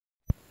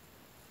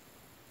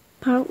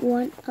Part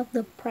 1 of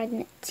the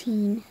pregnant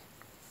teen.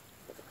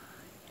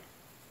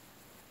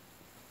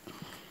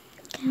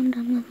 Okay, I'm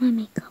done with my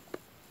makeup.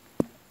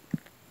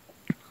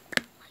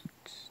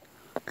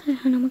 Okay,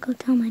 hon, I'm gonna go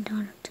tell my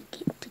daughter to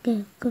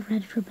go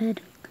ready for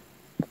bed.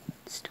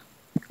 Stop.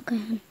 Okay,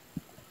 hon.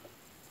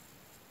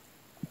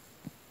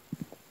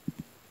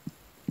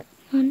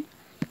 Hon,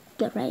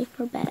 get ready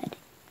for bed.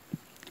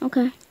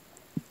 Okay.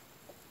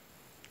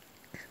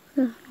 I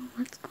don't know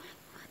what's going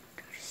on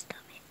with her stomach.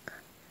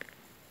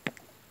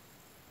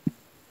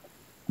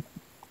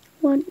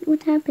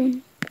 What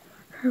happened?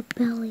 Her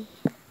belly.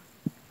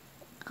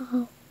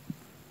 Oh.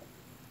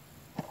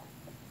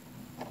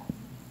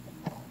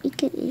 We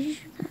could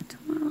issue that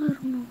tomorrow. I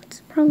don't know.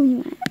 It's probably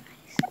my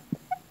eyes.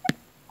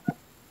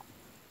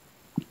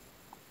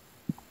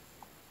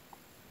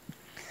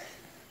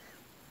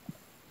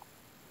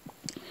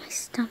 My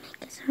stomach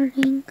is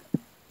hurting.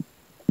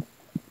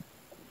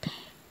 Dang.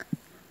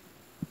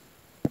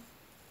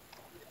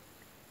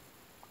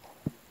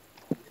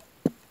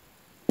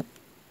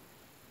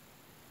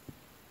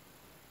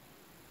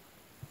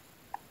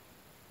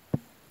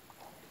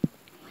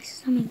 My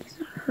stomach is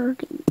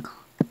hurting.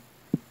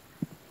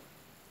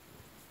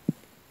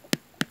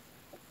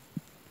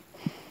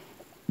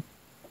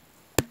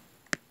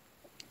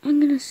 I'm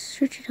gonna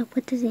search it up.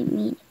 What does it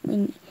mean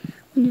when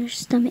your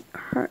stomach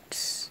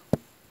hurts?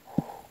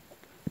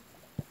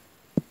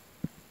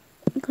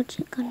 Go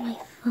check on my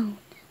phone.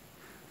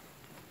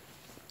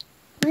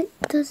 What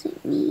does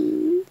it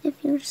mean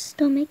if your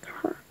stomach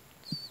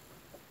hurts?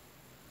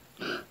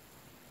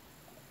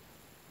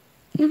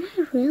 Am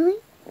I really?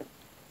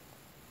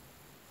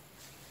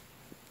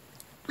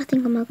 I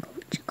think I'm gonna go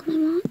check on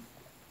my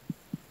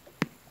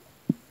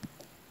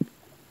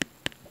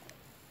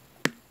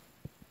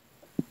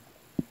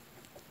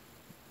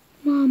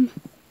mom.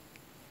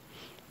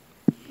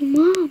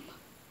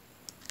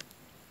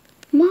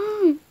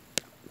 Mom,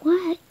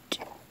 what?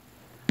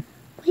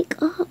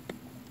 Wake up.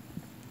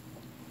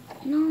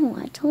 No,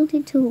 I told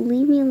you to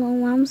leave me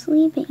alone while I'm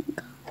sleeping.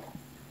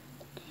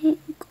 Dang.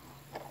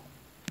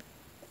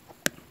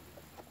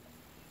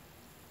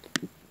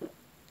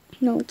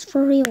 No, it's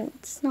for real.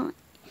 It's not.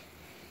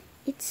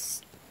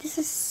 This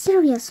is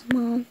serious,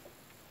 Mom.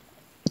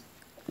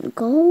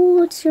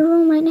 Go to your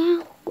room right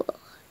now.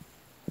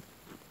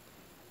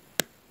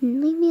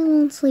 Leave me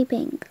alone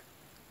sleeping.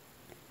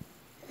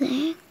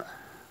 Dang.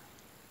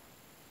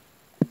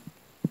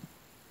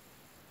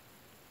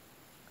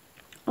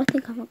 I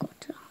think I'm gonna go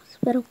to the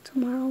hospital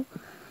tomorrow.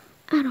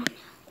 I don't know.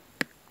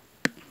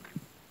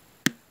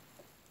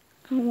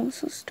 I'm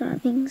also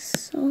starving,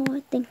 so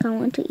I think I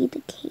want to eat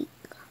the cake.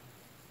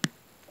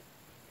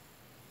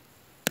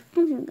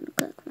 I'm just gonna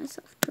cook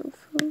myself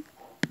tofu.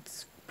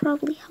 It's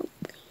probably healthy.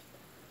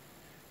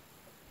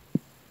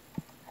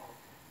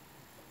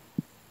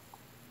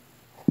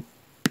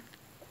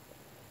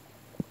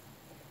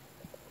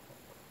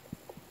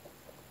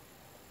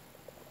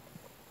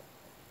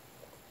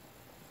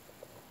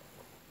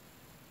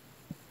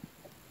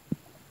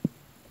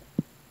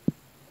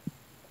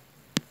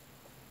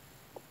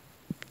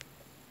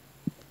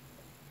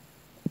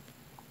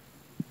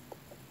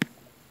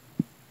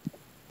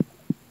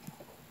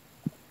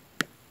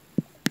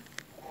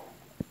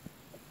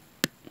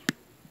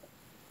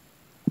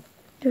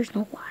 There's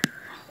no water.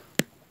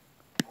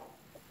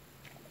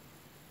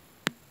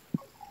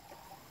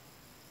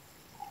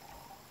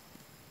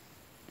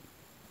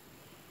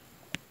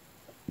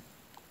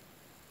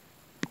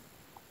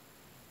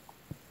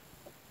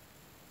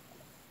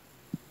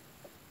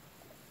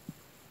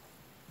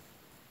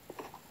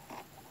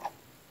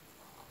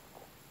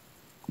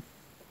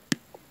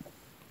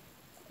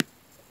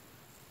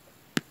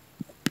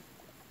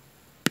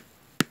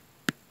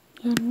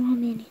 Yeah,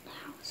 ramen in the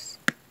house.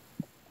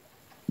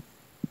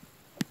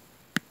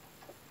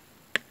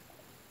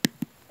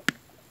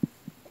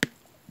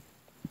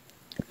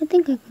 I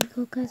think I can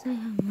go because I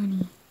have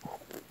money.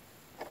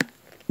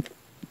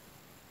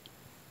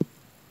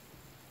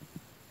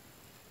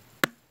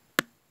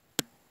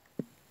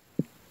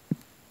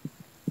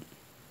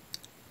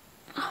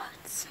 Oh,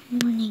 it's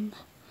morning.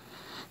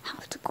 I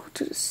have to go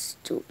to the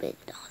stupid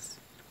hospital.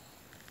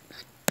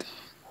 Dang.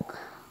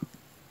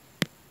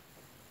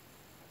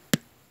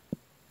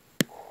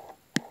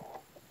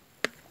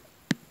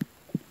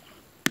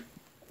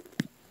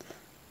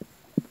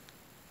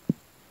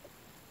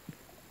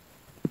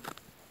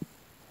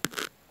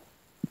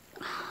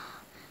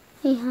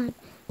 Hey, hon.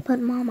 But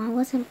Mom, I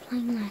wasn't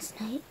playing last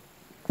night.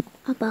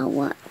 About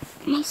what?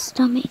 My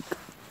stomach.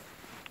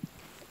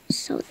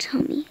 So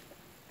tell me.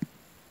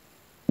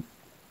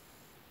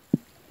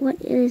 What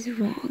is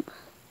wrong?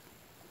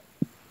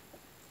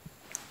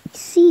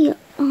 See,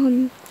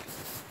 my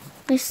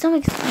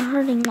stomach started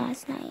hurting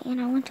last night, and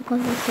I went to go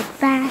to the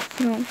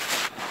bathroom.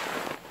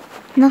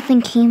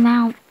 Nothing came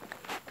out.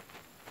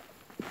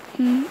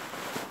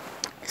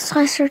 So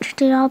I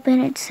searched it up,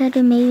 and it said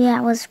that maybe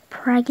I was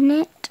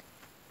pregnant,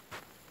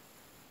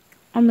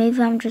 or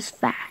maybe I'm just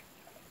fat.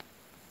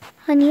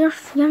 Honey,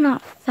 you're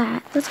not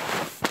fat.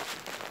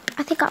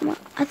 I think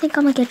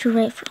I'm gonna get you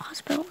ready for the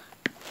hospital.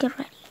 get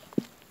ready.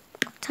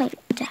 I'll tell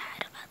your dad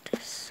about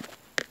this.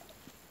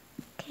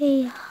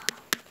 Okay.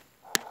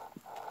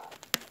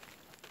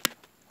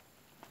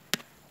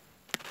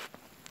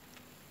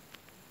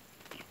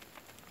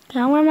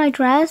 Can I wear my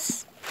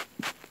dress?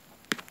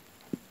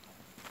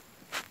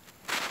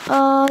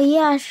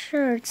 Yeah,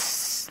 sure.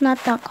 It's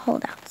not that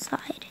cold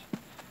outside.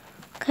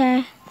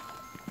 Okay.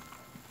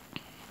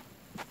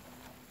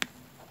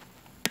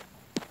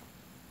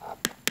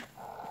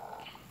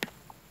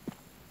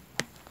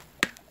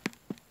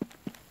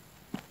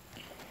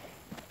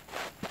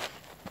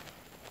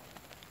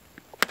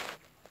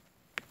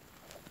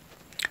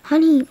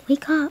 Honey,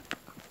 wake up.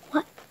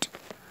 What?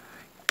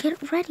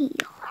 Get ready.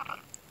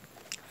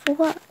 For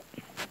what?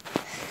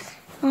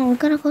 Oh, we're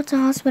gonna go to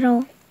the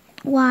hospital.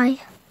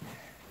 Why?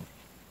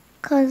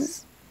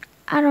 'Cause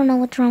I don't know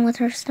what's wrong with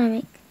her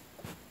stomach.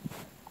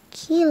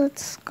 Okay,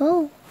 let's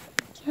go.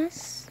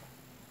 Yes.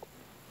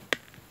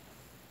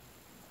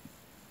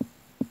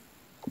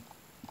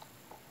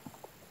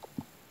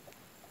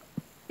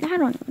 I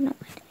don't even know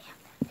why do we have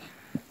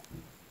that.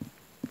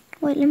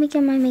 Wait, let me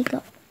get my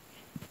makeup.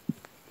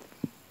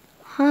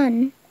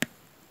 Hun.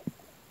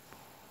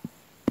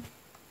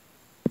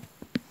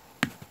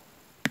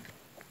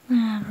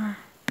 Whatever.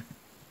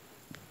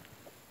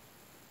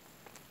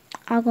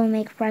 I'll go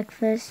make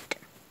breakfast.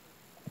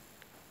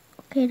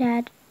 Okay,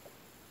 Dad.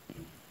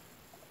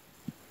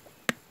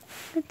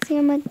 Let's see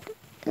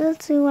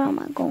what am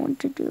I going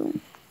to do.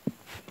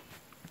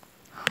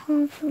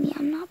 Hopefully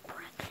I'm not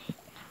pregnant.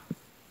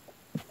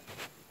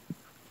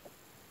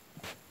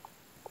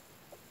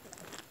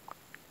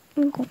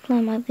 I'm gonna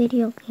play my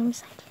video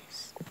games, I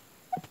guess.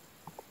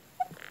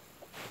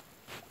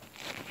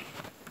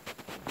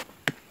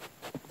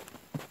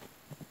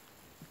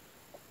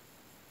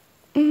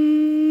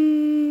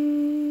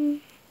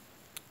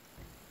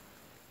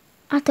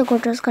 I think we're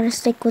just gonna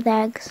stick with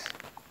eggs.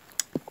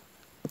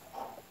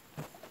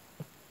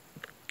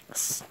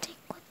 Stick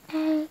with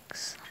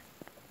eggs.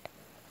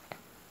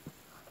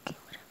 Okay,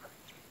 whatever.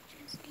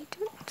 Just need to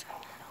turn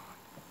that on.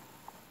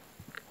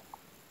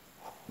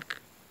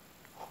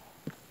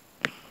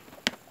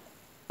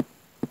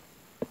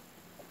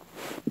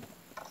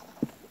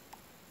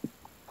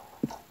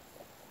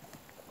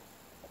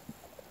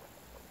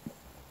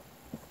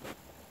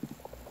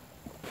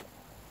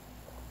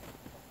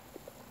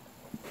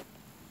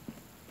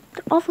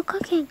 They're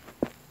overcooking.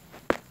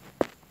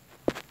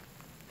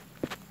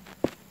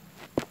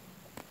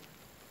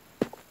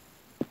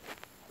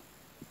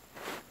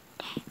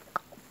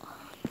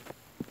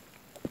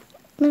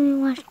 Let me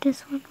watch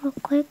this one real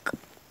quick.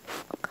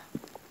 Okay.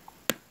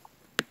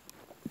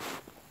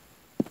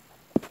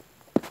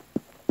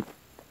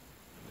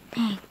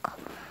 Dang.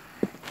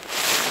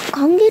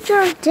 Come get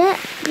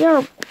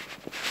your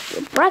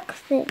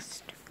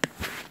breakfast.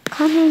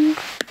 Coming.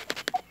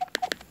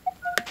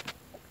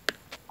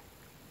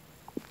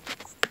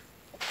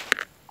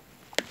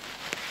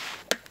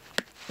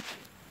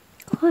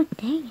 Oh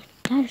dang it,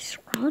 Dad is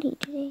rowdy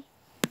today.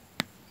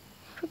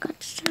 I forgot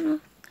to turn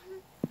off.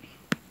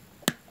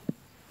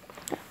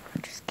 I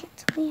just can't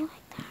tell you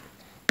like that.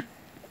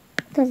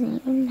 Doesn't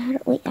even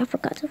matter. Wait, I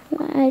forgot to put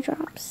my eye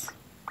drops.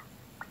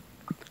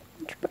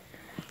 Much better.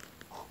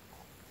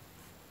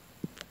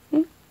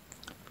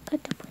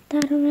 Got to put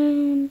that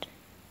around.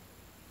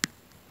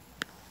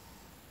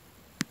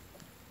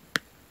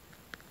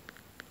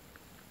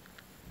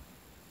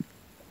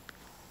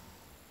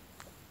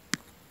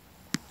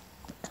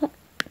 Cut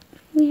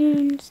here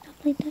and stuff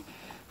like that.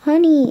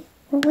 Honey,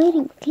 we're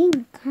waiting.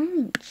 King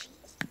coming.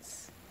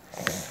 Jesus.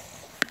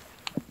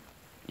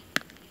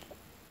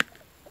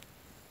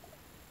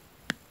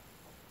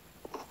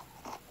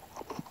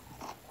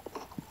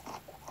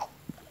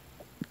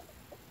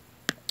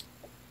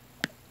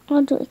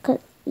 I'll do it because,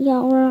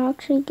 yeah, we're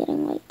actually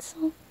getting late, so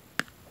I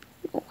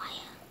don't know why.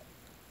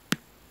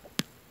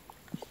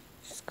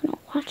 Just gonna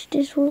watch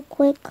this real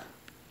quick.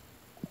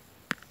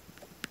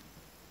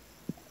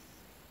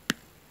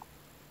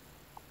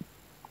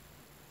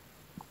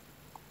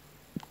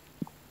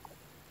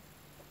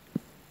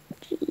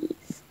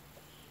 Jeez.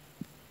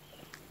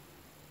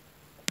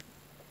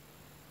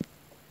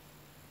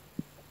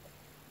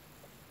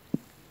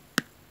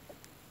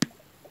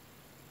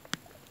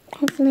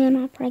 Hopefully I'm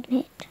not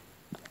pregnant.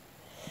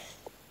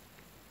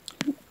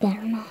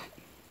 Better not.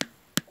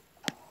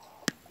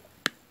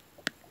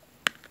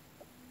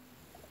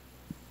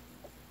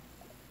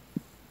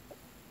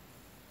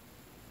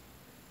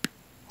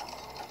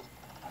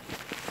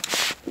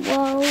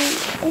 Well,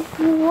 if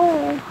you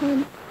were,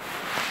 hun,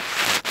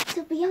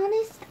 to be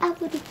honest, I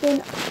would have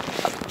been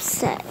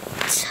upset.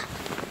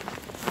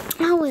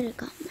 I would have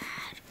got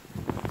mad.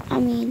 I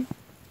mean,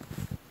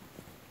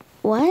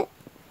 what?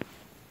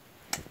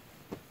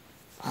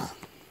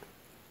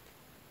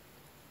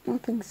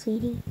 Nothing,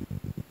 sweetie.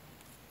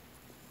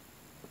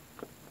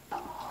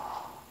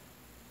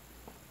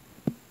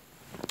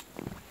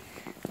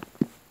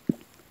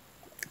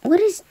 What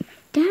is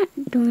that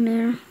doing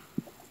there?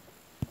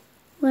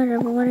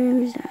 Whatever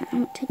is that?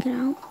 I'll take it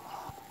out.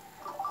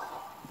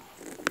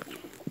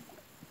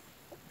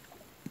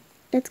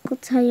 Let's go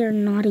tell your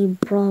naughty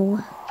bro.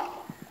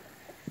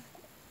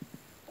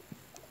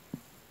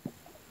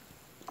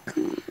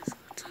 Come on, let's go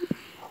tell him.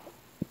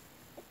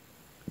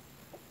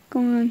 Go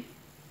on.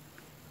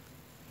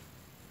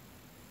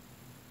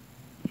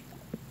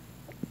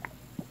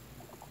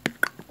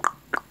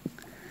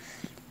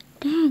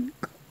 Dang.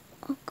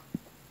 Oh,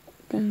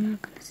 they're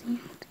not gonna see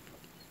it.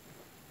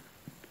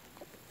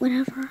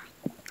 Whatever.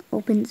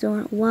 Open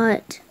door.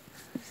 What?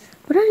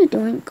 What are you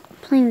doing?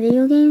 Playing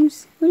video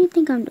games? What do you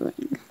think I'm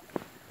doing?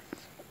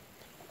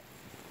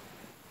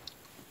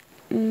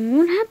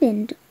 What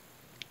happened?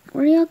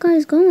 Where are y'all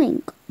guys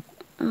going?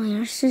 Oh,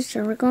 your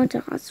sister. We're going to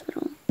the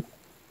hospital.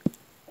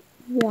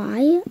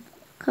 Why?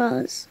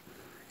 Because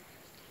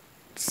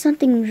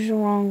something's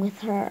wrong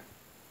with her.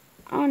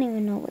 I don't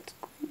even know what's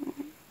going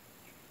on.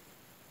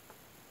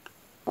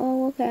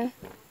 Oh, okay.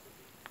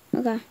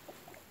 Okay.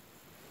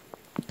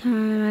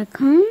 Can I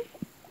come?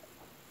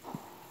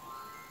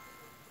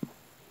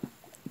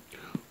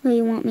 Or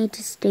you want me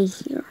to stay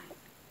here?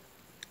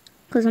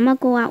 Because I'm going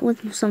to go out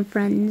with some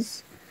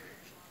friends.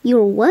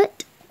 You're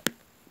what?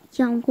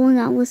 Yeah, I'm going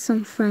out with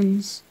some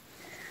friends.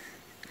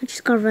 I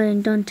just got ready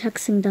and done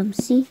texting them.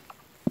 See?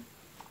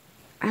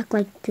 Act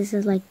like this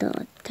is like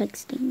the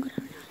texting,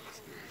 whatever it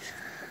is.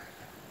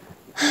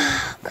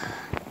 Oh, God.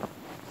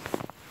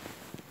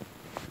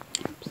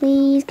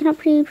 Please, can I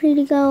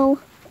pretty go?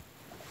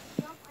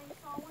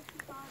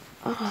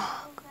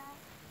 Oh,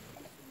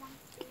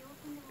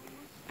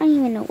 I don't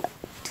even know what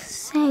to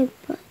say,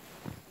 but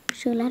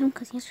should I let him?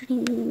 Because yesterday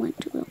we went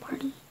to a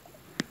party.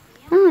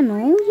 I don't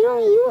know.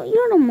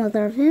 You're the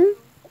mother of him.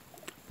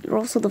 You're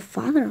also the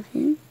father of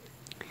him.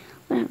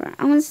 Whatever.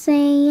 I want to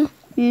say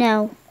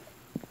no.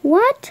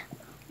 What?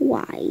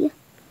 Why?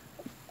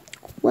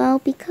 Well,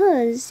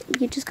 because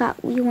you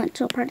went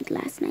to a party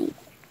last night.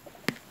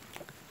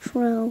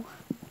 True.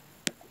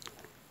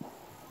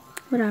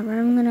 Whatever.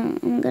 I'm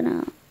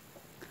gonna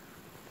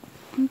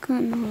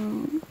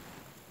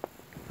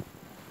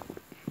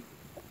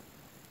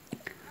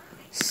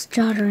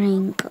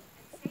stuttering.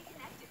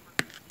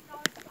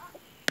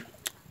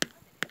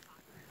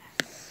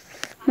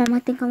 Mom, I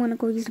think I want to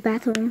go use the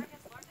bathroom.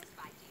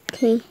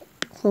 Okay,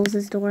 close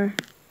this door.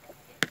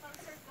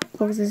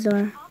 Close this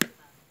door.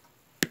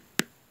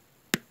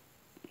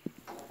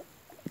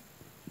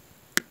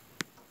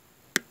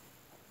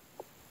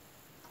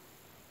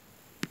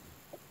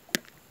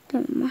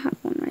 Damn, I have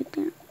one right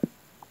there.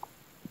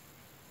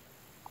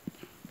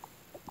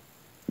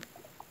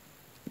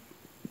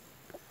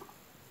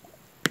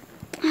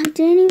 I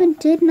didn't even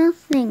did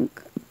nothing.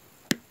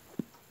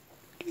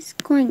 What is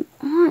going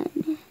on?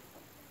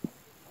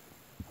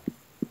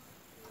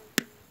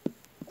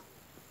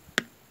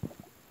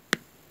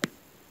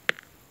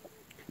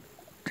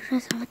 I'm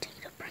gonna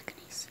take a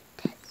pregnancy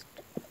test.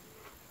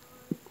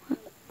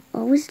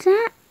 What was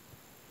that?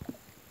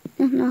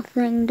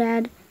 Nothing,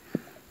 Dad.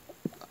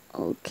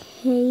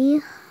 Okay.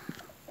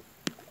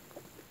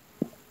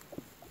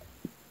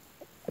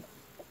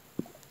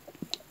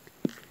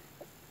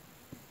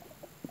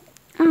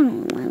 I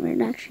don't know why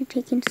we're actually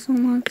taking so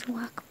long to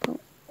walk about.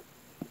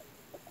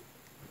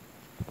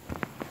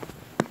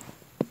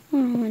 I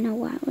don't even know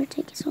why we're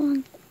taking so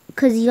long.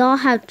 Because y'all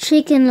have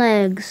chicken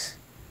legs.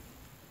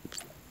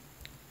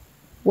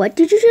 What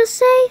did you just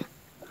say?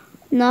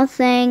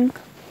 Nothing.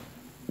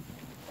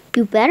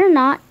 You better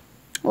not.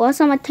 Or else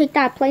I'm going to take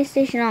that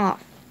PlayStation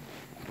off.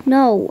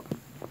 No.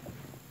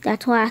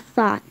 That's what I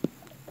thought.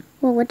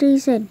 Well, what did he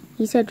say?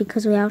 He said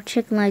because we have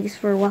chicken legs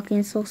for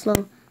walking so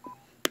slow.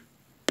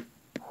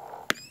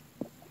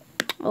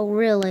 Oh,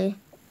 really?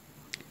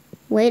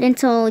 Wait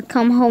until we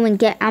come home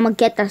and I'm going to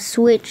get the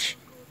Switch.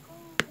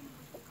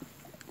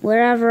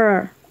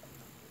 Whatever.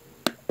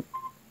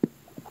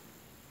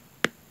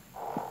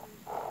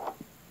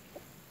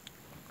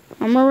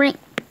 I'm gonna ring.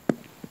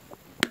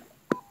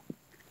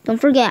 Don't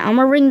forget, I'm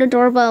gonna ring the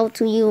doorbell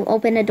till you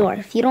open the door.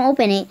 If you don't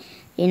open it,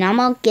 then I'm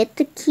gonna get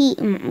the key.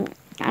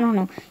 I don't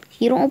know.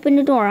 If you don't open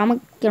the door,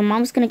 your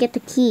mom's gonna get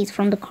the keys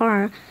from the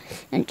car,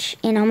 and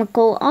I'm gonna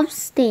go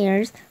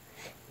upstairs.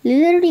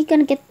 Literally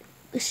gonna get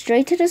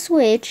straight to the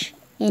Switch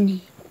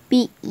and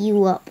beat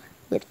you up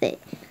with it.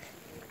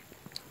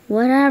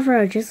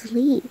 Whatever, just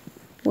leave.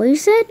 What you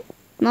said?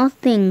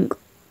 Nothing.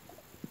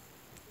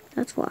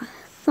 That's what I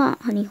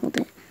thought, honey. Hold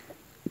it.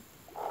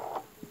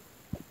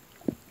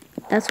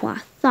 That's what I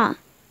thought.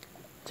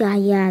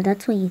 Yeah,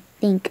 that's what you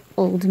think,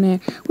 old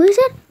man. What you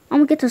said? I'm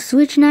gonna get the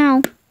Switch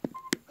now.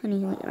 Honey,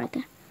 wait right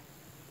there.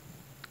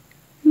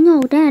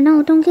 No, Dad,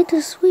 no, don't get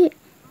the Switch.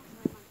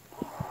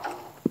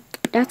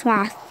 That's what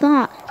I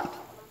thought.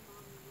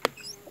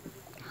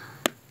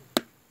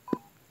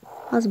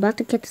 I was about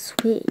to get the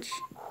Switch.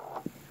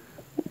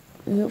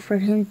 For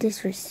him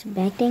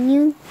disrespecting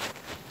you?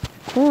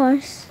 Of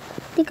course. I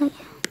think I am.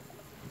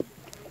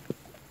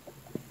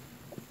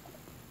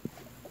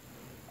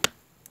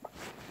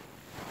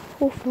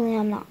 Hopefully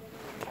I'm not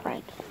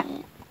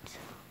pregnant.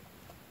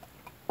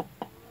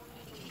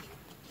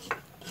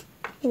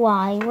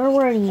 Why? Where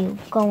were you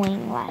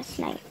going last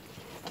night?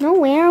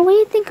 Nowhere. Where do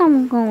you think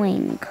I'm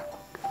going?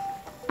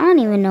 I don't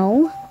even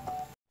know.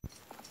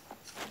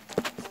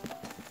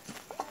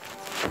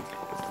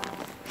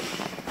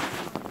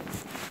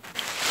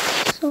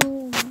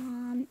 So,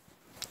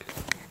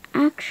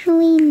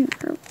 actually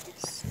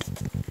nervous.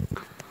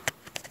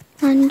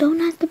 And don't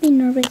have to be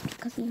nervous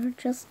because you're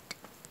just,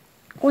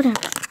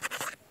 whatever.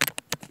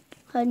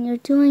 And you're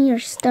doing your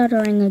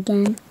stuttering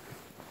again.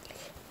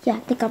 Yeah, I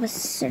think I'm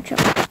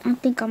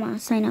gonna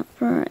sign up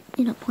for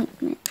an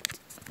appointment.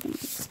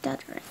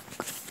 Stuttering.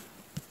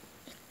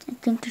 I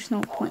think there's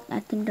no point. I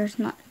think there's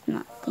not.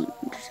 I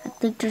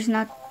think there's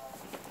not.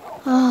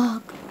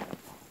 Oh.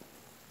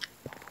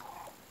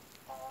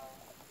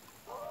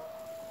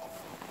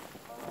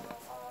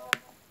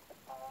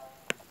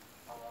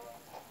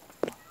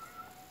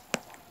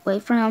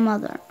 Wait for your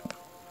mother.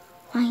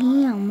 I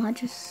am. I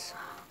just.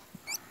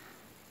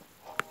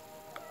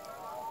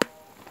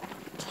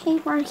 Okay,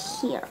 we're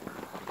here.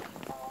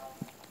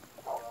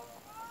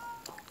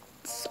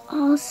 So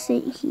I'll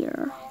sit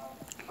here.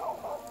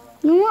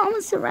 You know what? I'm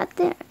gonna sit right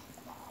there.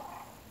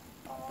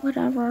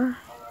 Whatever.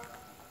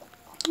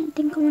 I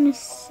think I'm gonna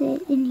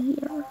sit in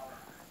here.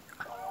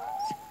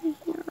 Sit right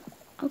here.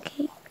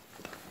 Okay.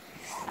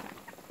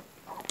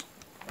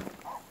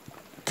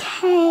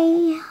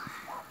 Okay.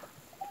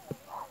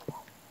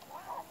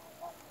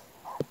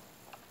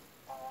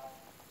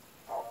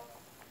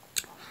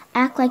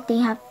 Act like they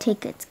have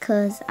tickets,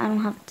 cause I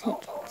don't have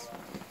tickets.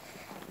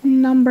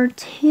 Number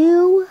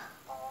 2.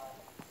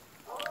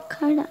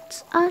 Okay,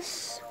 that's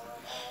us.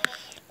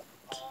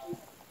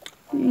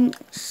 Okay.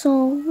 So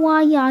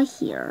why y'all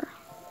here?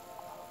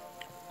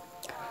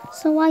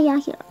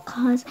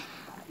 Cause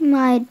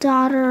my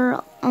daughter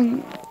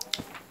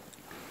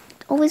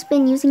always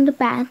been using the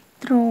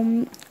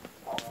bathroom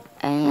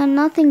and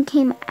nothing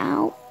came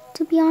out,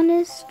 to be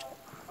honest.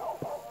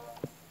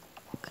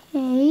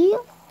 Okay.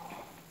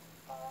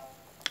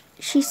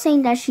 She's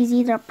saying that she's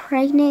either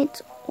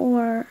pregnant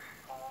or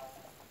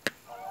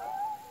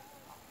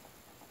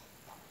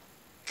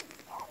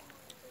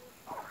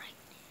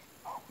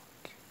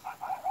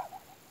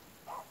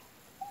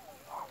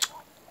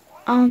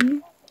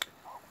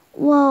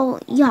well,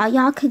 yeah,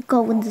 y'all could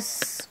go in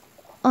this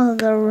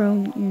other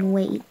room and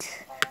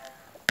wait.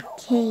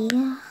 Okay.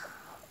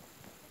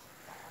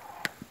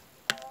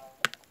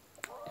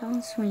 That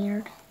was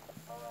weird.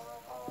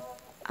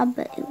 I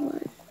bet it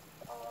was.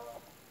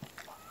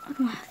 I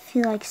don't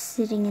feel like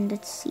sitting in the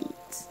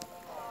seats.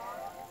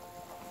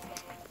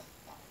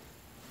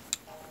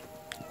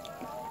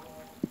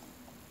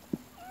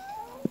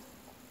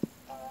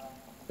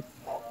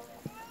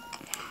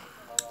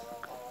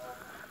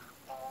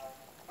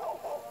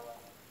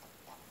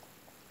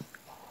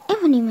 I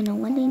don't even know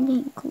when they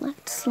didn't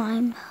collect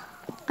slime.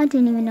 I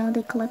didn't even know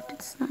they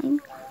collected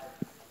slime.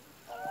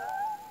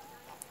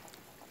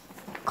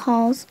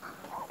 Calls.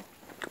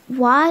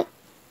 Why?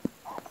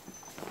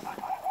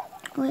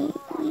 Wait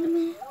a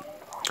minute.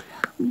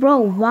 Bro,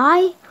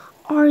 why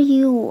are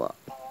you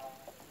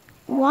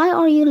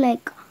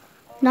like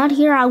not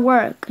here at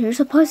work? You're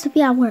supposed to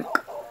be at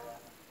work.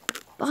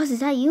 Boss, is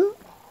that you?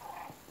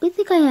 What do you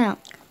think I am?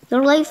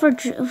 You're late for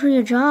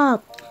your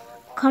job.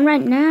 Come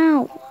right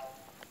now.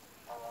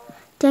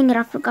 Dang it,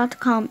 I forgot to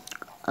come.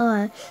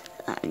 I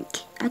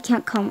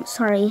can't come.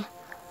 Sorry.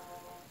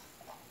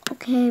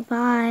 Okay,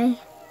 bye.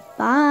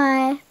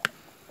 Bye.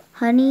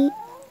 Honey.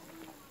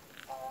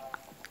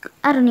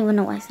 I don't even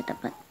know why I said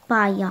that, but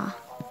bye, y'all.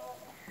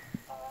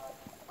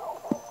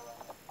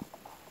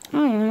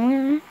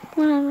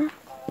 Whatever.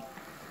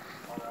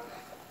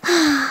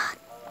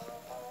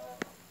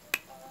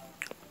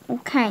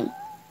 Okay.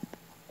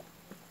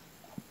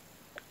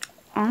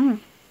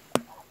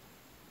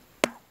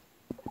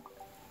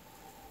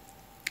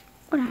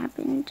 What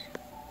happened?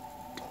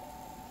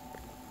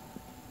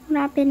 What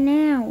happened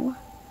now?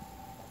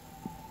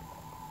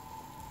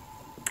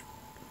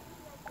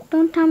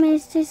 Don't tell me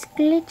it's this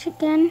glitch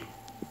again.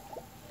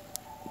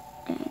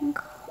 Dang.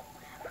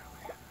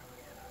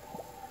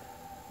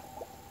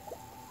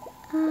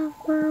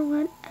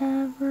 Whatever.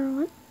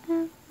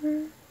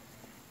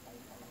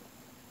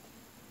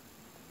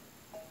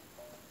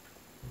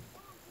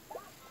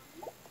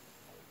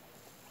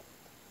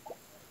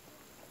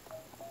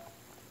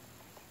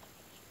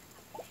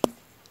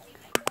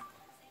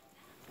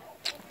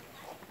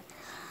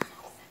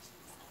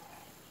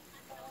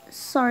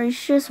 Sorry,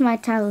 it's just my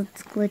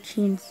tablet's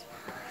glitching.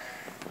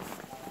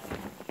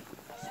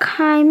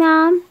 Okay,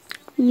 ma'am.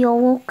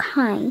 You're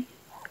okay.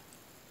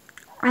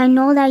 I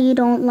know that you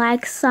don't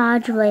like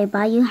surgery,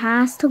 but you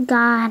have to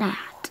get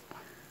it.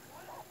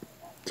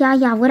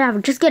 Yeah, whatever.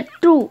 Just get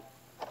through.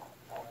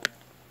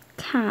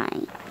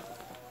 Okay.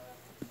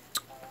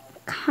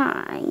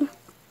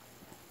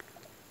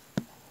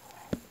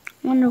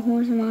 Wonder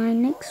who's my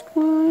next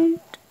one.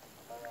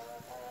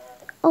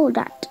 Oh,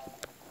 that.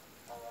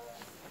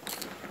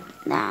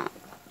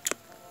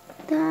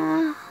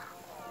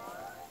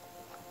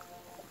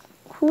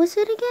 Who is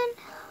it again?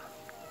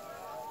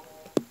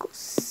 Go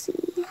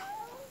see.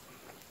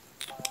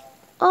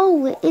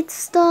 Oh,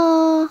 it's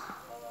the.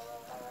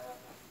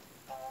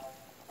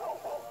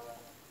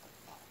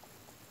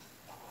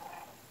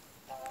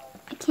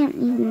 I can't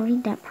even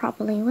read that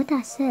properly. What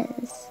that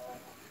says.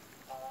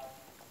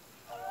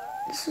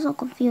 This is so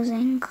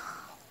confusing.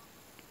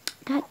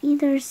 That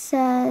either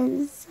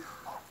says...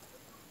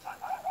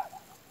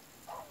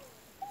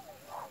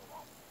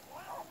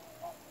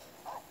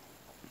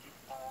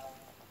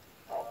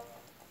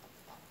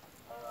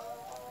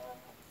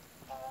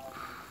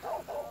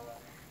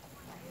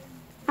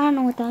 I don't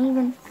know what that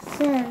even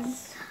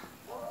says.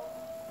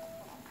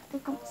 I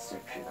think I'm gonna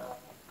search it up.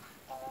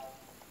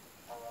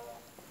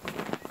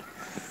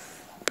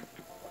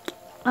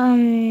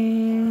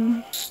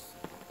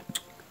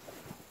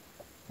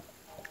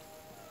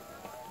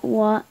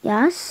 What?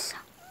 Yes?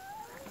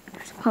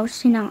 You're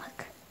supposed to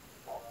knock.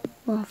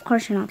 Well, of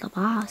course you're not the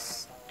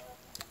boss.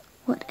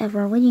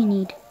 Whatever, what do you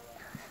need?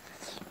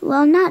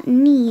 Well, not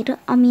need.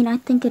 I mean, I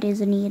think it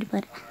is a need,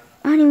 but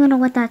I don't even know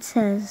what that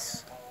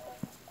says.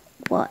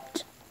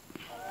 What?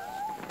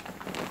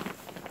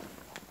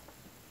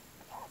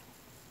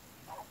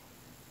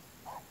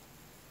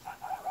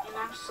 And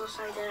I'm so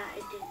sorry that I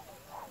didn't.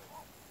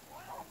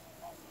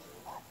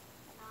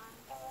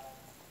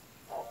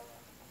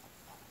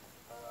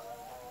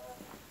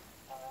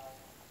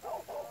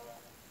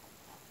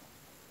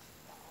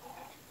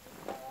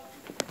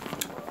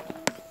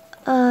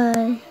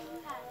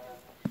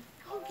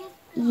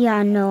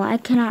 Yeah, no, I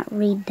cannot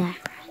read that.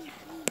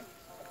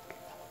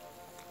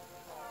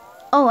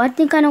 Oh, I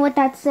think I know what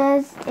that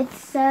says. It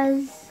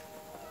says...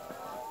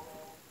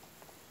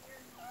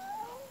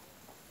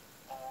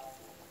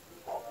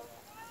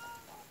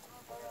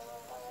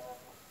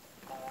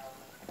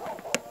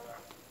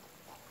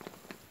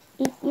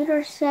 It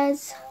either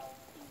says...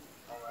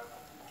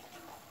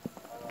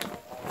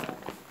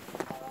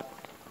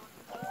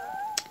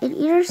 It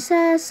either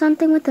says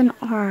something with an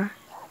R.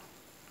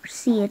 Or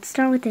C. It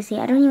starts with a C.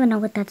 I don't even know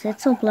what that says.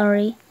 It's so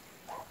blurry.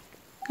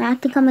 I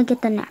think I'm gonna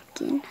get the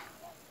napkin.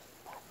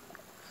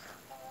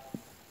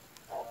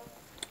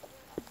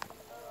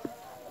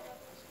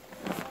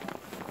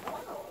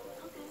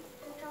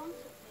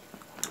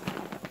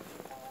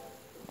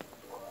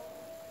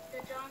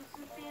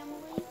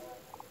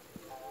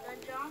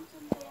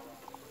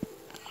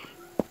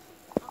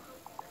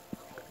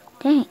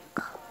 Dang.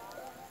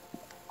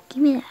 Give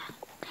me that.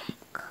 Dang.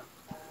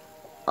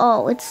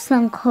 Oh, it's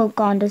some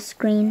Coke on the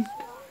screen.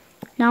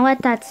 Now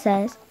what that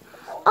says.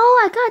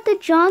 Oh, I got the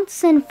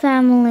Johnson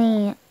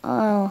family.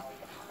 Oh,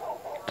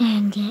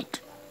 dang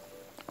it.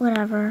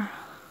 Whatever.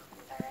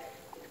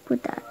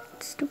 Put that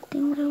stupid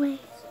thing away.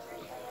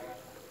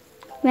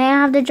 May I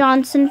have the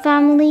Johnson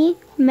family?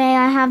 May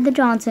I have the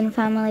Johnson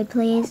family,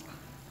 please?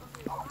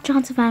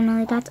 Johnson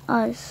family, that's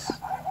us.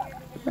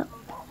 Yep.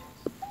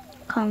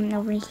 Come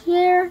over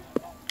here.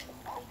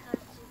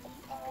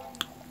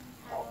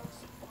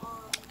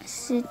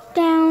 Sit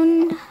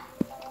down.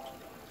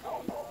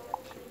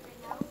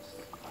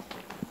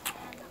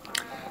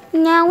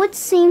 Now what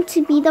seemed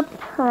to be the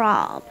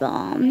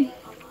problem?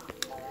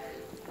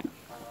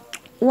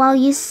 Well,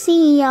 you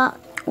see,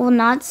 well,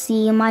 not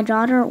see, my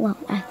daughter, well,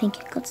 I think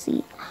you could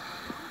see.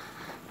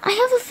 I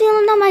have a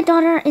feeling that my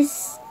daughter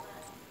is,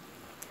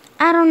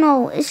 I don't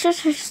know, it's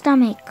just her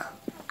stomach.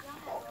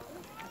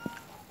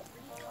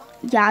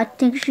 Yeah, I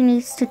think she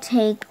needs to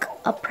take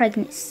a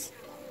pregnancy.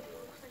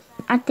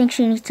 I think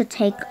she needs to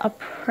take a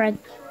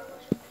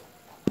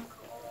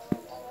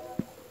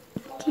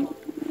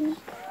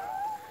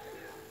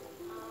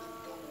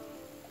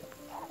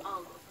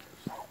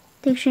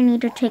I think she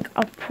needs to take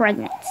a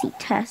pregnancy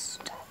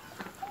test.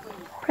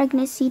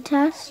 Pregnancy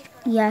test?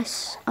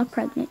 Yes, a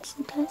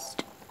pregnancy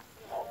test.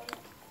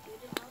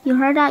 You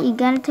heard that? You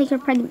gotta take your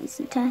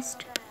pregnancy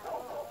test.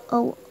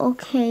 Oh,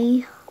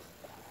 okay.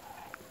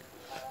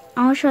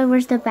 I'll show you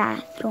where's the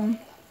bathroom.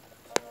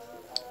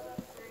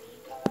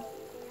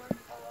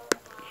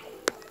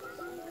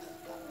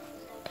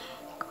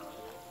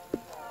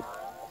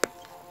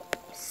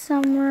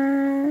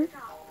 Somewhere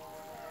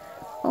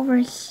over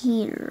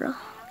here.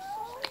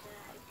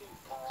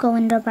 Go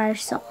in there by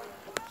herself.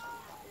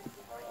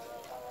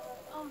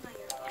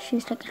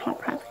 She's taking her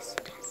privacy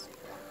test.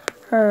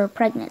 Her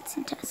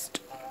pregnancy test.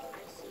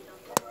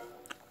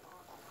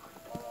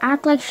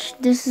 Act like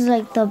this is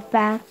like the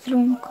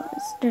bathroom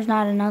because there's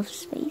not enough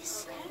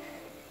space.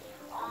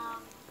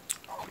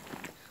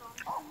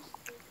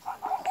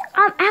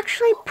 I'm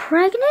actually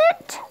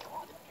pregnant?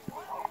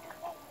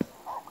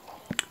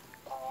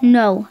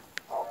 No.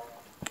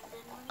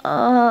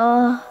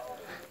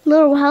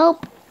 Little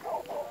help.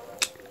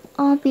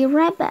 I'll be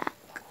right back.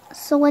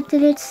 So what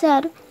did it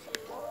said?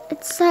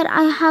 It said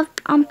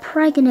I'm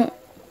pregnant.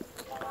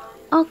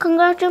 Oh,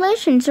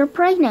 congratulations, you're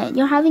pregnant.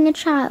 You're having a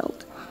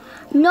child.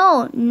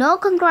 No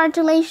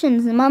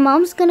congratulations. My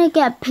mom's gonna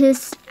get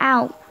pissed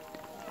out.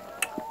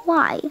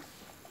 Why?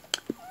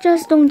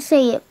 Just don't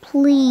say it,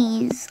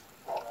 please.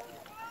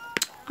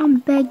 I'm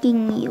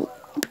begging you.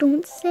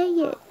 Don't say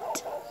it.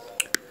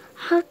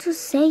 How to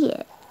say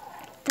it?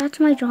 That's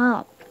my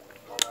job.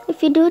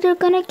 If you do, they're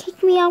gonna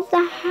kick me out of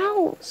the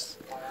house.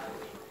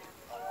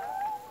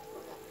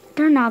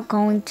 They're not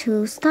going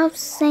to. Stop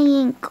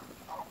saying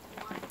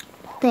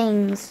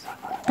things.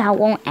 That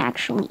won't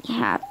actually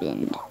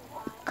happen.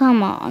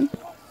 Come on.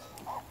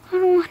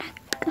 I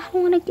don't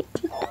wanna get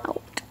kicked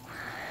out.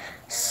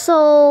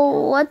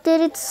 So what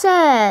did it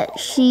say?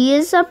 She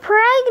is a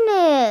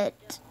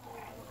pregnant.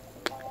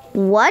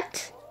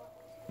 What?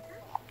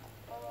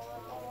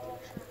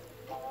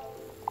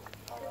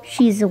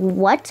 She's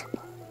what?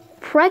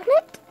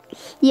 Pregnant?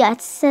 Yeah,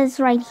 it says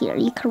right here.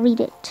 You can read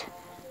it.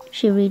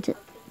 She reads it.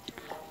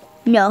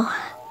 No.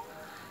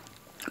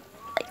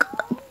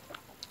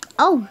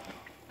 Oh.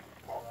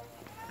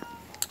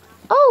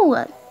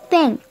 Oh,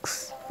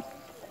 thanks.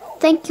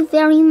 Thank you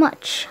very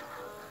much.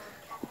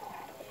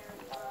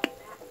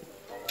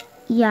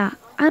 Yeah,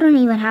 I don't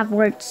even have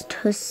words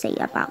to say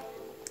about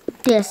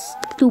this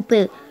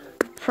stupid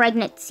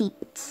pregnancy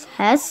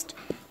test.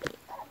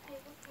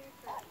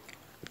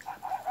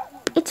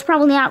 It's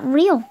probably not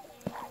real.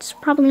 It's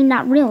probably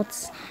not real.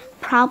 It's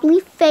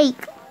probably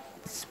fake.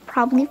 It's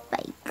probably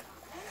fake.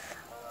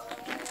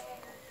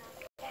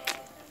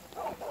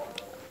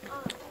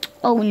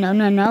 Oh, no,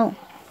 no, no.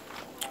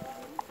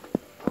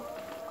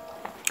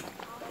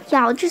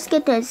 Yeah, I'll just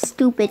get this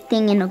stupid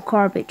thing in a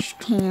garbage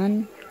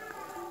can.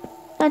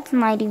 That's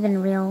not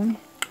even real.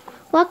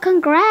 Well,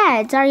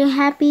 congrats. Are you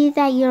happy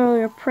that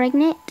you're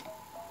pregnant?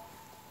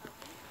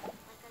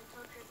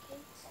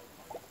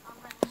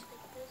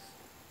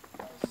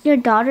 Your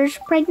daughter's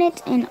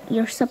pregnant and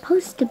you're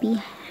supposed to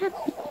be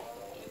happy.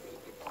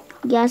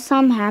 Yes,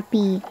 I'm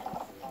happy.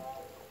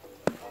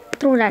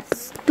 Throw that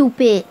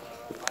stupid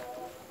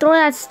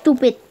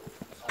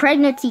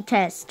pregnancy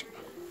test.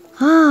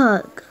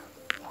 Ugh.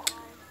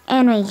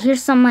 Anyway,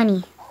 here's some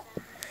money.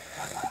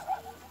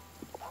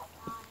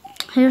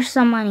 Here's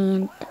some money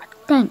and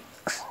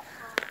thanks.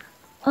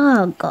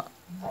 Ugh.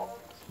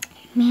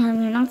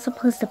 Man, you're not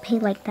supposed to pay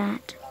like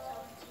that.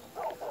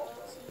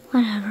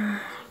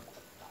 Whatever.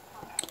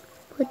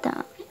 Put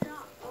that.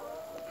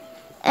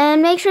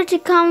 And make sure to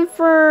come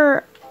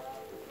for...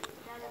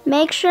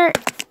 Make sure...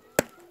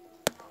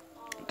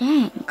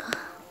 Dang.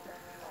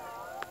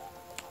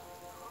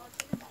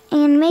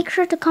 And make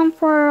sure to come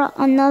for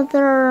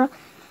another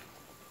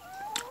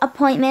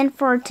appointment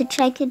to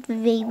check if the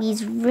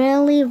baby's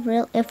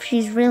if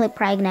she's really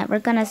pregnant. We're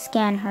gonna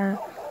scan her.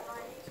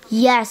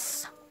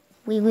 Yes,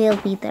 we will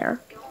be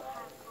there.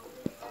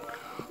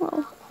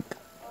 Oh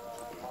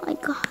my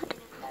God.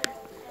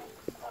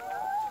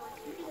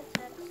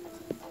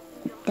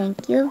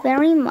 Thank you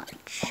very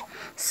much.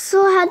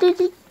 So how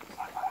did it...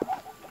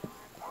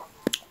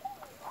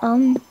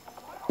 I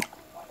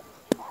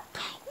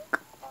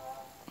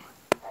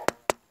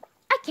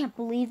can't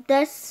believe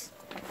this.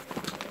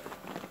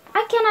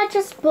 I cannot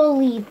just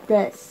believe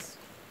this.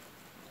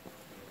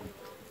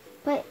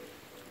 But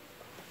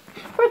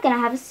we're gonna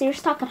have a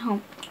serious talk at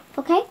home,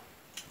 okay?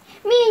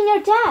 Me and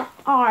your dad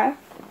are.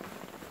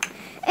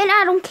 And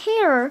I don't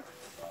care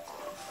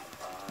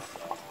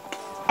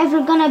if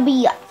you're gonna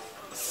be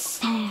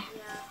sad.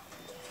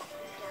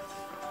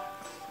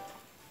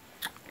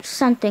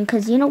 Something,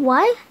 because you know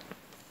why?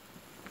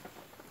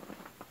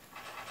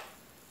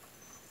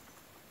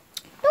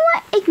 You know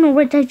what? Ignore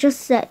what I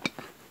just said.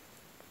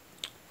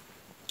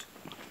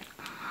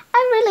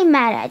 I'm really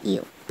mad at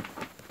you.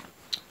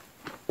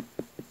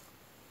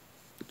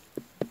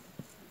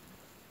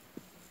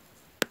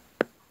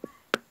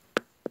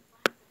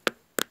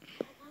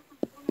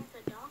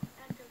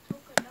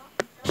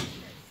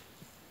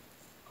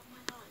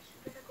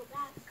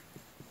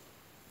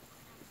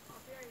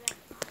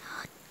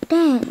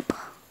 Dang.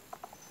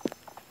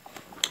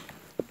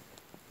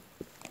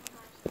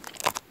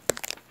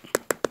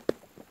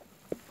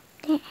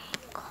 Dang.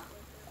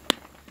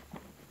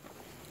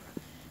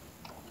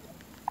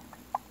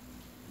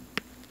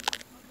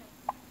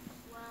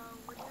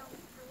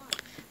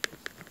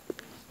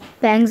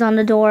 Bangs on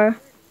the door.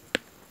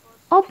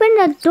 Open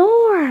the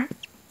door.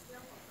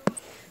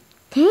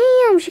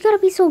 Damn, she gotta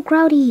be so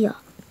grouty.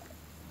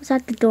 What's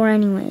at the door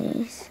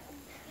anyways?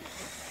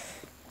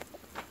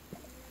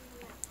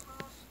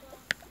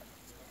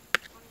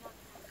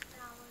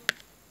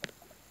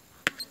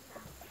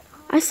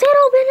 I said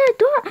open the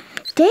door.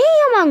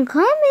 Damn, I'm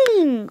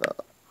coming.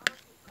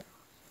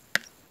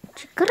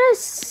 You gotta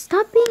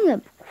stop being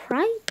a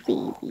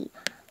crybaby.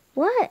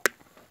 What?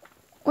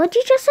 What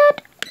you just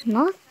said?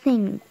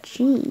 Nothing.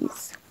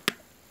 Jeez.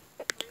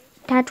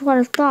 That's what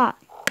I thought.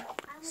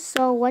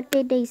 So what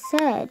did they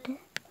said?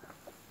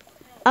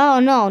 Oh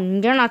no,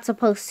 you're not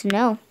supposed to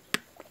know.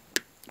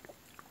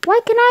 Why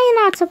can I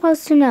not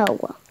supposed to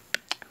know?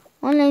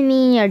 Only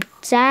me and your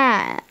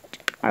dad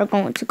are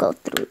going to go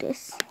through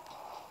this.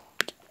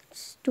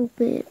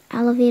 Stupid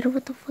elevator,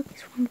 what the fuck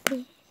is wrong with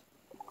it?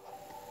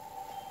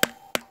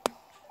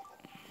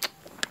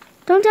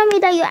 Don't tell me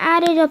that you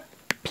added a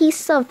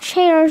piece of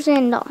chairs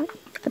and a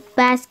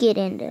basket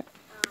in there.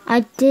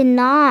 I did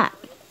not.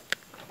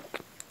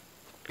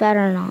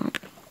 Better not.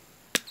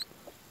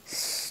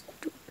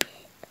 Stupid.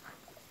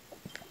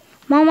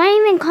 Mom, why are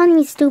you even calling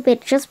me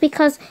stupid just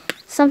because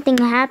something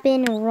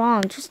happened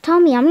wrong? Just tell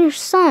me, I'm your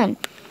son.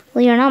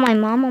 Well, you're not my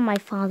mom or my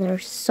father,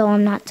 so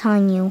I'm not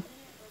telling you.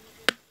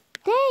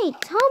 Hey,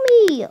 tell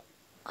me.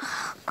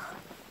 Ugh.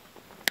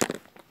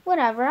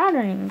 Whatever, I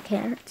don't even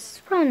care.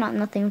 It's probably not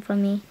nothing for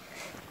me.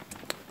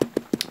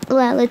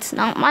 Well, it's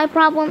not my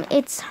problem,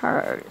 it's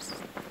hers.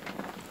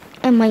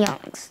 And my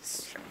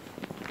youngest.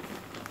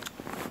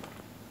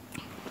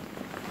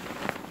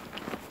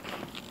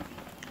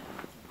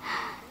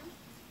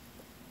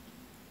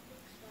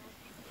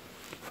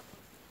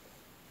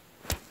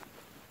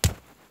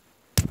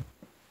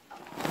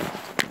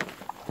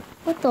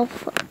 What the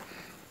fuck?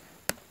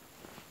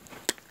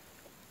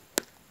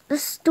 The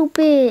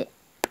stupid.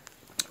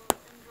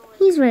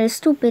 He's really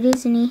stupid,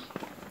 isn't he?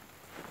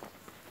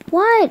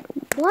 What?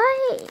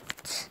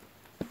 What?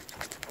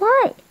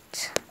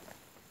 What?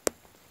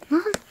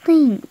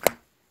 Nothing.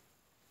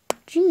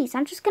 Jeez,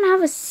 I'm just gonna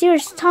have a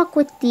serious talk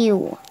with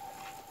you.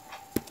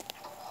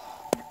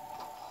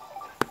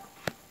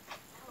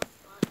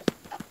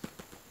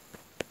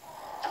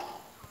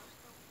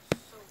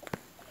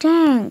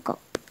 Dang.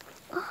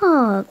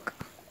 Ugh.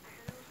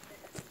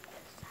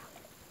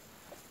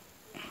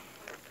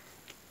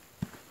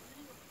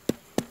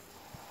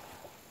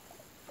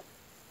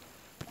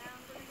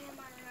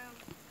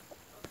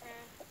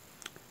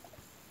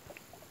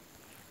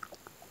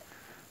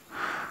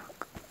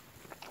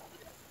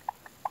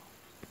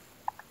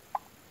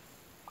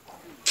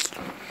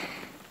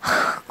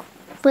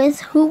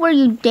 With who were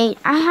you date?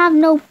 I have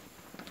no.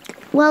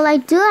 Well, I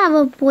do have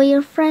a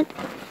boyfriend.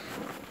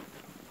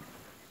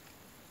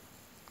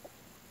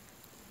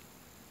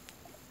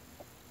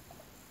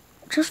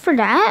 Just for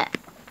that?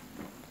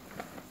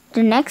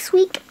 The next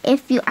week,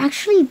 if you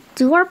actually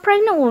are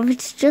pregnant, or if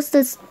it's just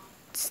a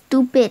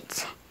stupid,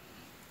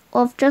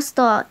 or if just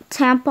the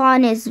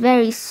tampon is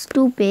very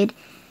stupid,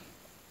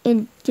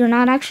 and you're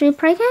not actually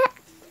pregnant,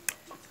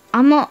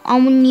 I'ma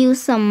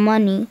use some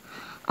money.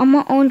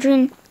 I'ma owe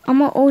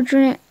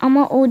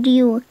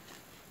you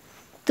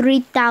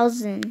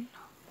 3,000.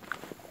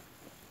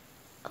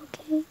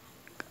 Okay.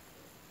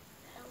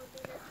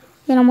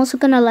 And I'm also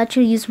gonna let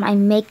you use my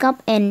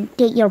makeup and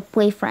date your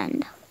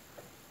boyfriend.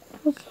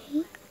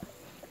 Okay.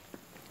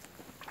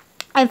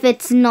 If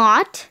it's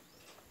not,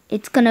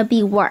 it's gonna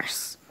be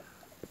worse.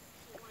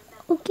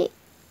 Okay.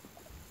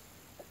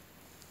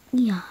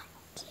 Yeah.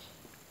 Okay.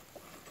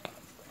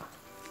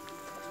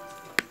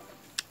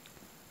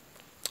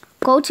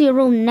 Go to your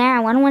room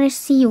now. I don't want to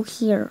see you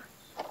here.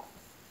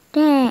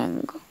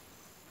 Dang.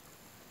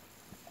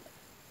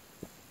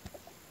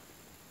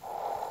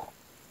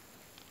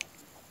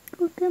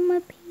 Look at my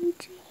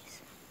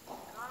PJs.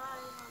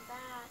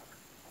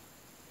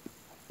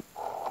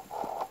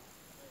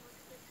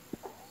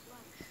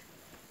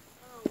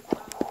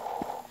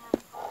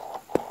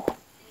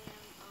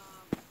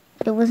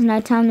 It was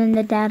nighttime and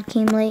the dad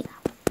came late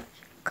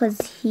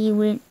because he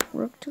went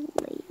work too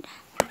late.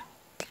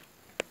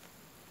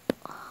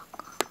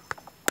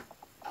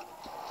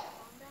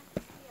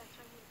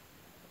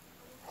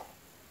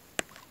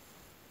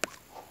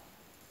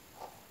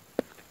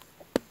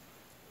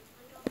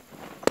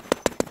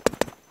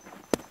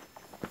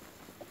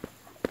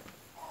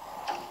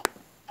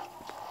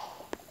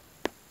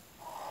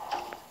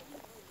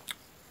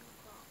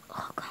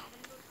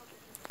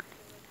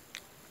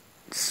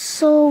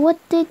 So what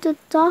did the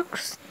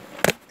doctors?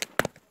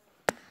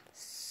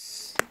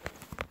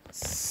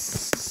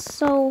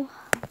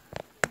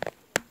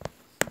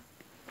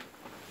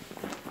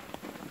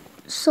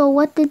 So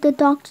what did the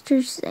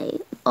doctor say?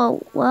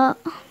 Oh, well,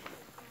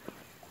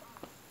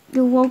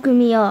 you woke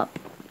me up.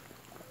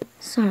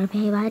 Sorry,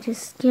 babe, I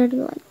just scared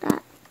you like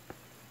that.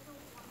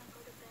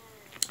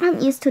 I'm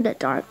used to the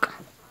dark.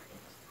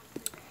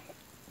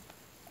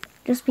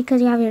 Just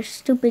because you have your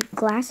stupid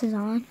glasses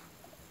on,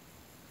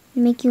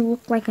 make you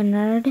look like a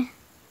nerd.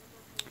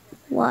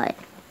 What?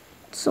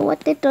 So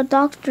what did the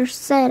doctor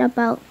said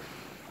about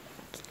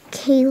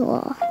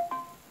Kayla?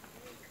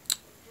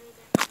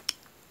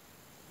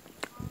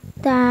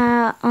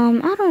 That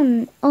I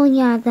don't. Oh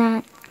yeah,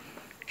 that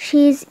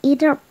she's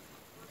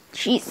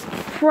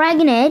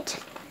pregnant.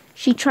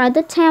 She tried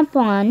the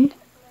tampon.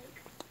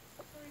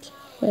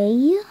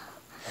 Okay.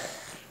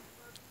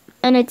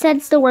 And it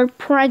says the word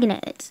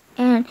pregnant.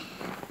 And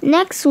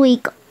next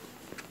week,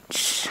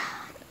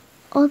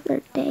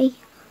 other day,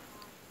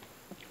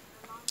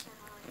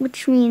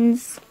 which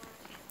means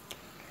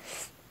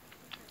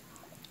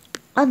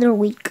other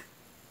week.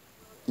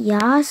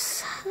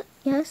 Yes.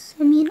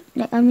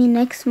 I mean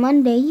next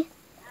Monday.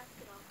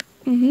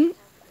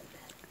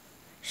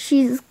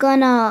 She's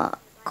gonna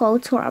go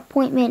to her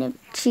appointment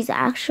if she's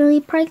actually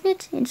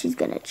pregnant, and she's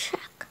gonna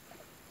check.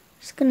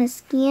 She's gonna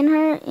scan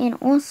her and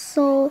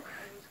also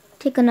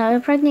take another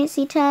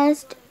pregnancy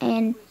test,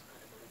 and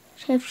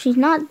if she's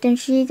not, then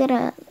she's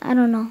gonna, I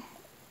don't know.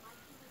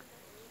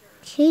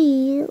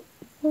 Okay,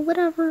 well,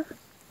 whatever.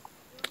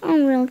 I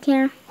don't really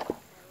care.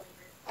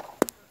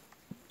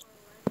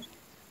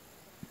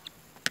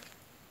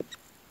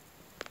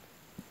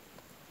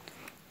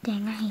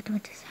 Dang, I hate when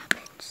this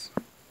happens.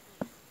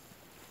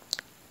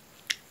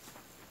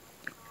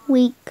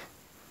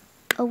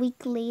 A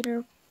week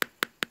later.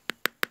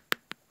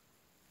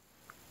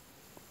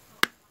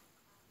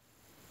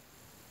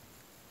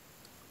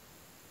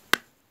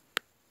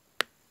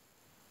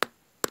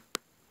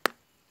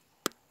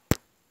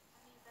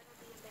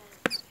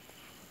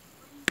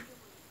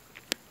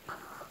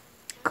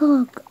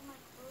 cook.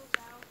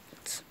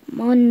 It's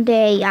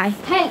Monday. I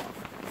hate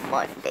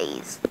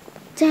Mondays.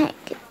 Dang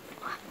it.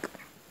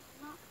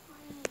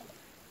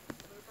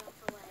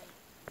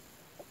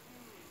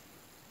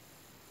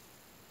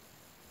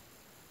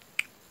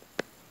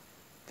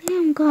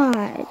 Damn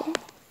God.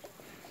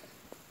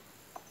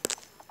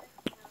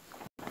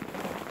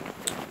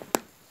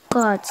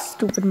 God,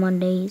 stupid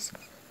Mondays.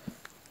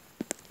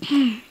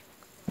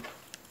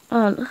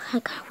 Oh, I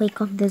gotta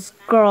wake up this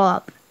girl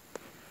up.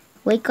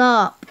 Wake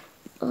up.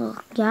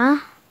 Yeah?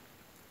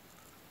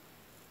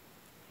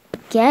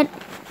 Get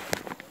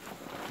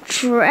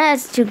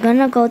dressed. You're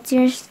gonna go to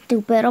your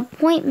stupid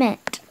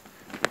appointment.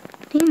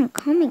 Damn,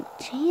 coming,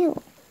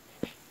 chill.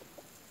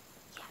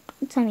 Yeah,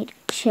 don't tell me to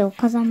chill,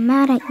 because I'm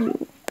mad at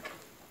you.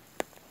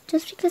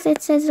 Just because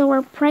it says that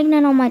we're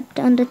pregnant on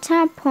the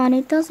tampon,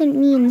 it doesn't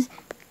mean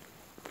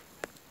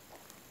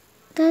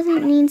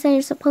that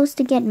you're supposed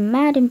to get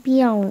mad and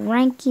be a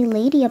cranky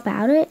lady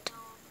about it.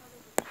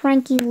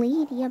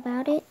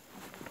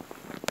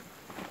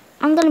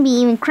 I'm gonna be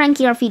even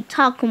crankier if you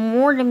talk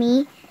more to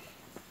me.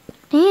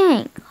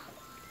 Dang.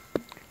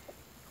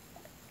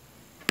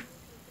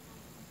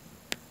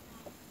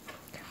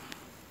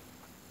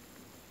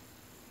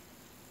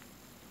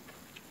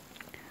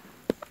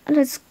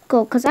 Let's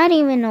go, because I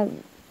didn't even know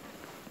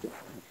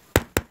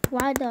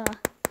why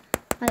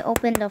I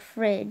opened the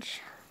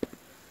fridge.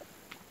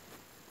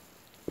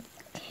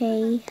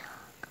 Okay.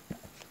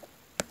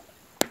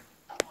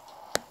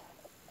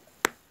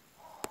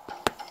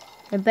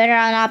 There better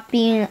not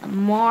be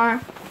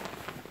more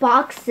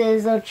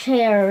boxes or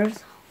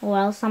chairs, or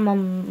else I'm gonna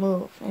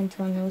move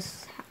into a new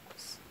house.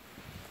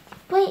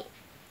 Wait,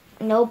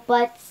 no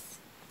buts,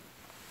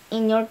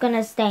 and you're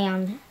gonna stay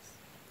on this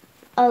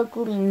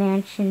ugly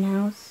mansion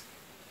house.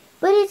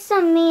 But it's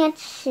a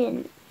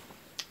mansion.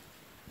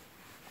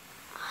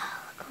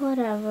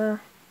 Whatever.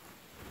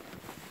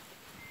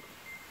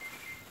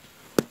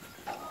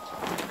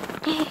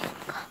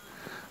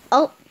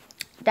 Oh,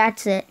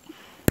 that's it.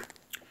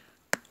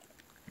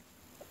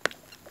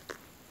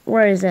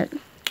 Where is it?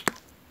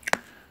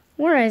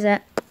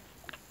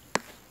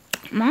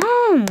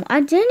 Mom,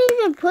 I didn't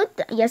even put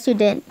the... Yes, you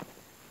did.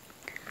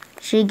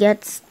 She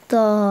gets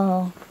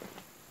the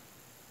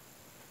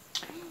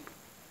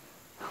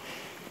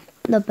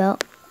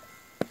belt.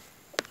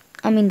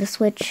 I mean the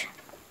switch.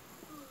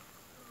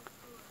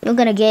 You're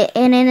gonna get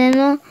in.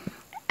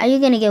 Are you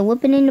gonna get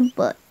whipping in the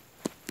butt?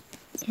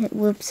 It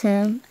whips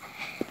him.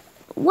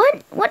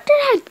 What did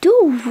I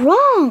do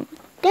wrong?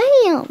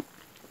 Damn.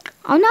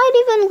 I'm not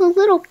even a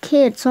little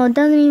kid, so it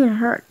doesn't even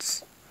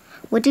hurt.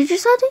 What did you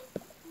say?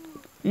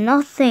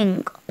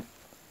 Nothing.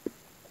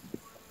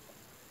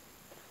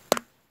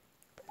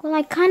 Well,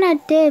 I kind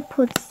of did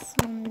put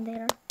some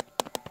there.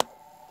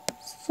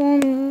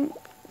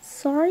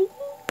 Sorry?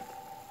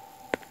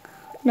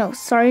 No,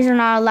 sorries are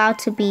not allowed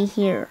to be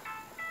here.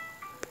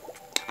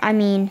 I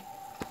mean,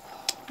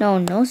 no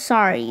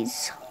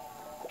sorries.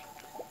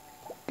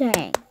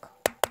 Dang.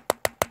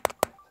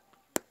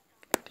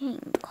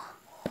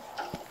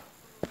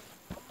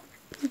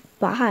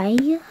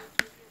 Bye.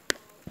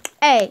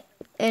 Hey,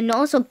 and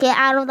also get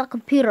out of the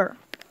computer.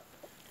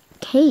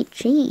 Okay,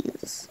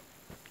 jeez.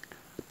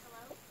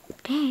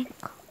 Dang.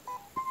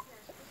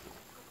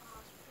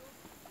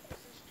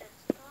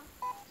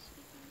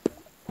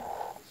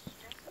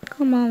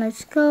 Come on,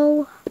 let's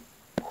go.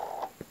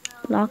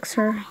 Locks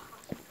her.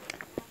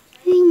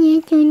 In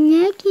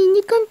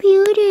the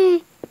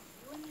computer.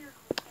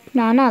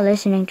 No, I'm not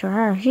listening to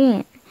her.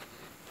 She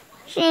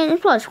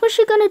ain't. Plus, what's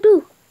she gonna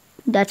do?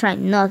 That's right,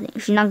 nothing.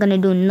 She's not gonna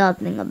do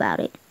nothing about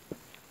it.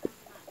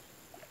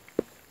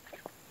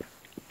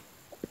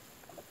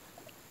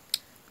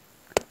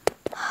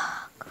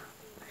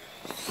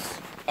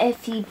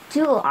 If you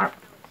do, I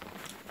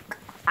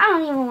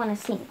don't even want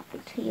to say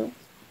nothing to you.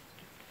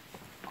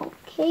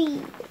 Okay,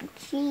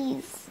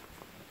 jeez.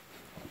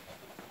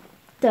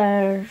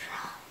 There's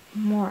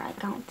more I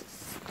count the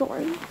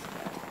stories.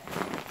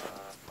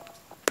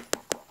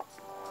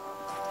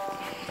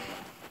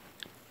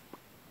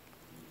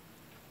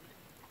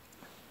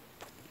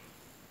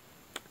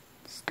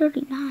 It's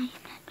 39.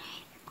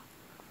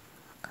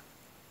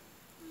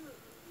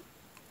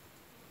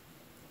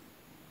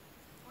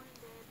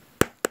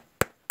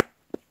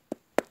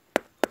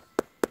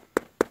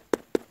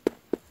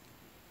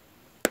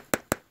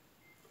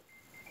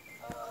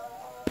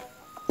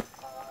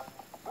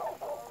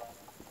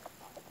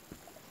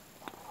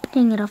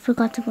 Dang it, I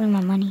forgot to bring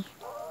my money.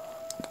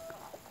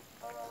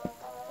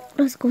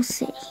 Let's go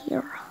sit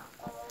here.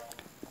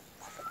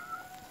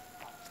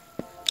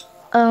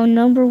 Oh,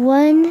 number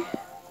one.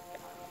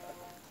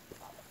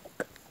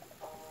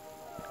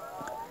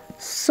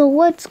 So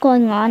what's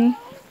going on?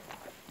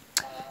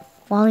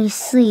 Well, you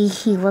see,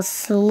 he was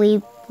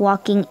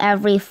sleepwalking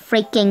every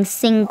freaking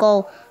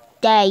single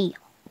day.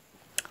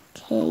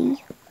 Okay.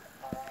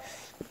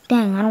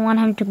 Dang, I don't want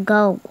him to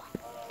go.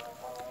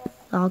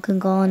 Y'all can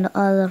go on the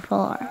other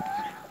floor.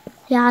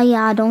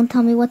 Yeah, don't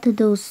tell me what to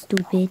do,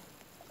 stupid.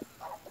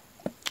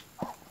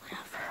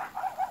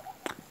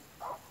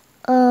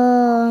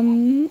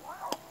 Whatever.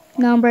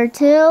 Number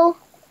 2,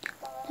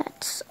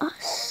 that's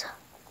us.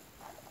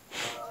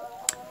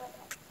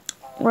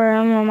 Where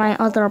am my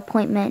other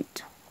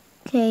appointment?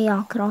 Okay,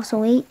 y'all could also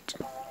wait.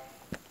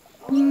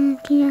 Yeah,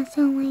 can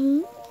also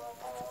wait.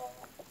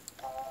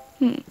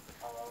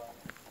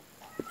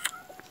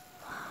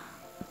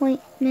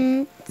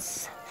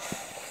 Appointments.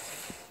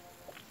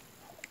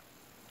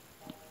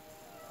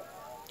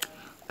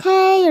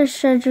 Okay, your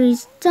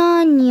surgery's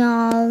done,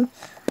 y'all.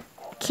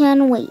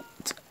 Can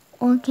wait.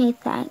 Okay,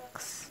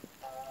 thanks.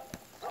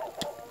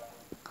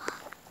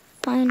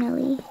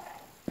 Finally.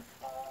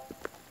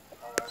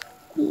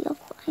 Yeah,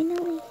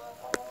 finally.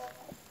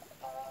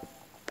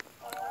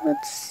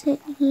 Let's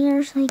sit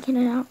here so I can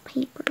get out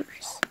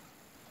papers.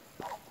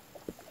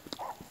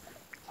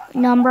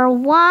 Number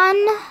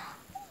 1.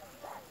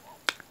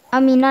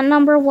 Not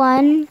number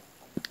 1.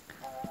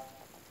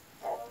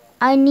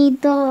 I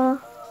need the...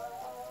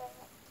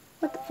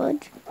 What the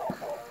fudge?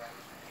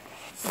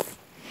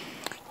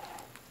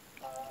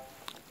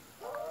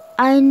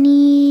 I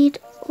need...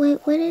 Wait,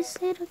 what is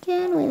it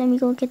again? Wait, let me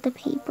go get the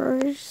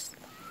papers.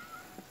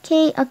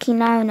 Okay,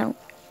 now I know.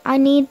 I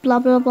need blah,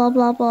 blah, blah,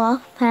 blah, blah,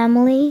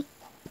 family.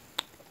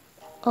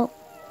 Oh.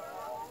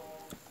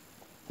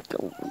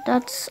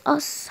 That's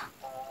us.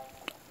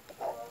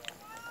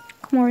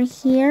 Come over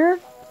here.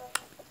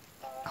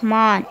 Come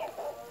on.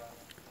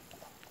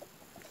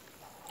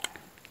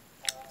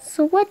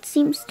 So what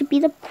seems to be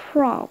the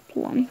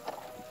problem?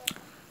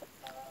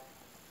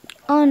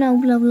 Oh no,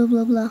 blah, blah,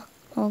 blah, blah.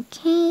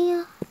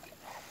 Okay.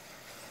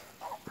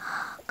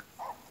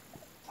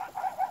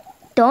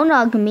 Don't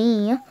hug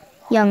me,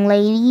 young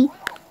lady.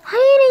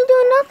 I didn't do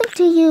nothing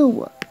to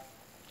you.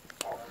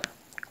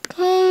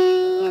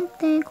 Okay, I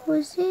think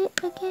was it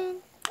again?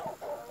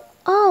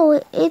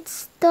 Oh,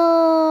 it's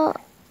the...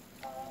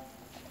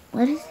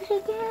 What is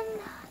it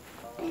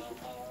again?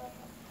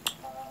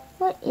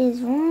 What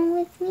is wrong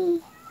with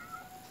me?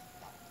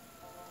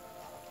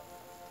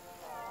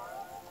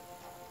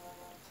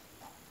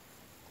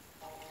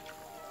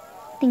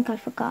 I think I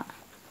forgot.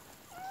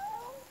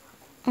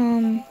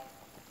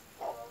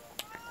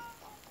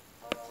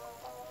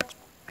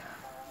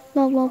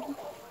 Blah, blah, blah.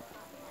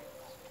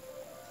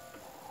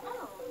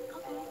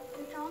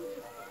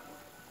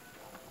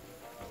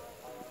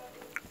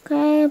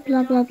 Okay,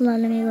 blah, blah, blah.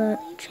 Let me go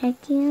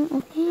check you.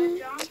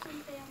 Okay.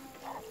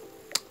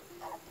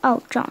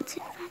 Oh,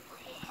 Johnson family.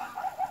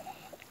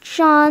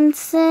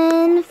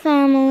 Johnson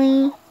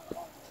family.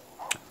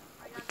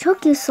 It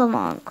took you so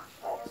long.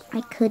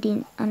 I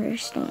couldn't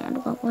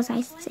understand. What was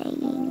I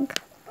saying?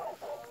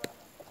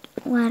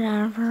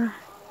 Whatever.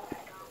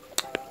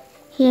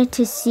 Here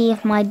to see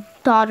if my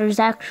daughter's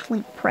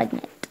actually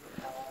pregnant.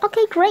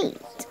 Okay, great.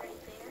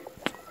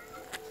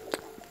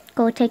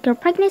 Go take your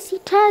pregnancy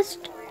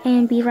test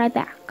and be right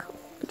back.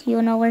 Do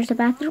you know where's the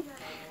bathroom?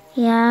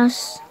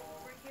 Yes.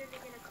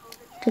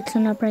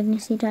 Taking a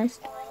pregnancy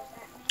test.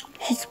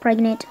 She's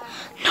pregnant.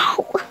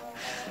 No.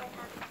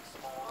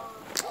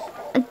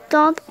 A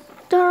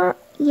doctor?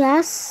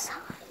 Yes.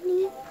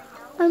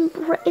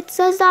 It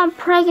says I'm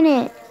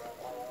pregnant.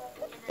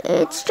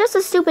 It's just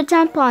a stupid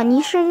tampon.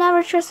 You should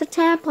never trust a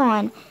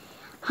tampon.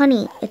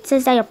 Honey, it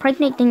says that you're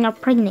pregnant, then you're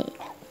pregnant.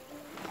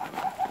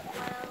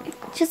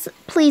 Just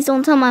please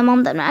don't tell my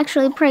mom that I'm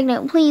actually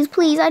pregnant. Please,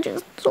 please, I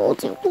just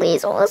told you.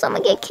 Please, or else I'm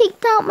gonna get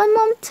kicked out. My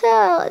mom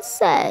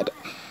said.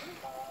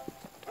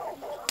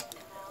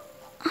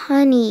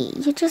 Honey,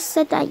 you just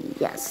said that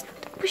yes.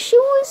 She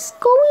was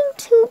going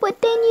to,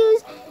 but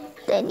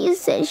then you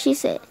said, she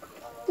said,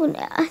 well,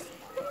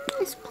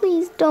 just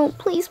please don't.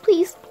 Please,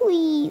 please,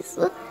 please.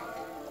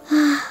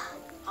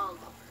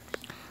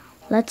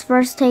 Let's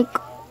first take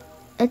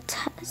a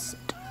test.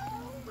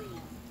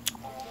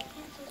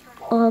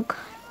 Og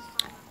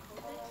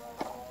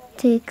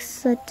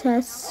takes a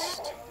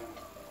test.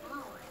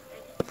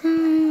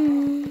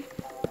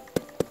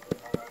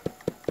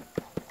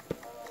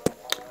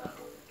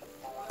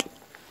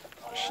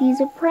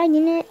 She's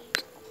pregnant.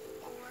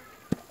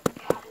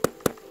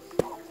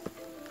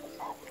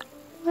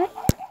 What?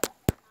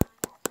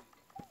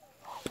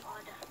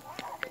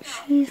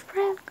 She's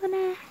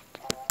pregnant.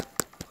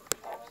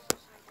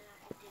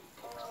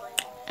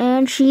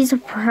 And she's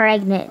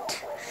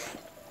pregnant.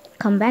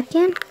 Come back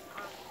in.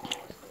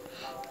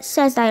 It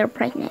says that you're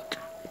pregnant.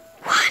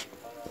 What?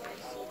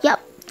 Yep,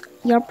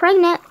 you're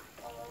pregnant.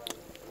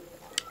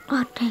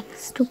 Oh, dang,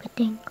 stupid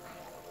thing.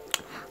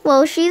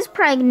 Well, she's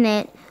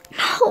pregnant.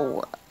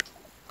 No.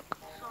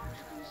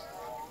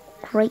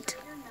 Great.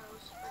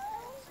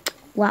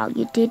 Wow,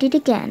 you did it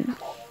again.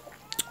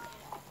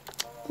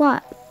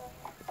 What?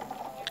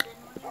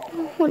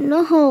 Oh,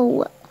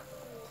 no.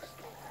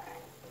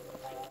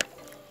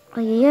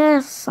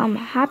 Yes, I'm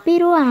happy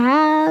to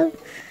have.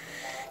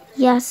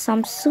 Yes,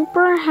 I'm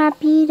super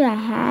happy to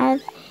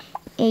have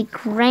a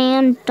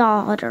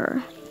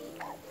granddaughter.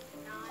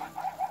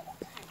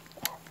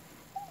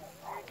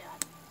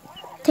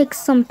 Take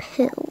some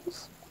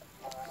pills.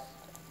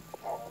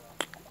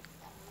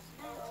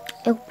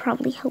 It'll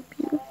probably help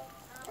you.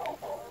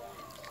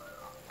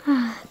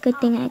 Good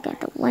thing I got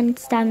the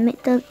ones that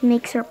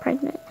makes her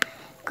pregnant.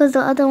 Because the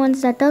other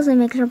ones that doesn't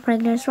make her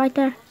pregnant is right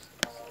there.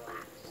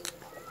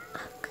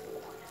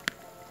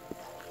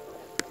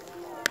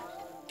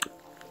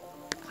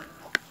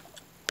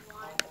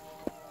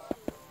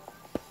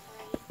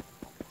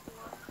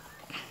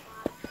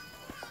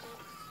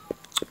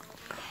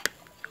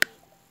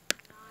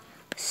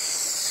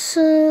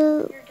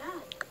 So,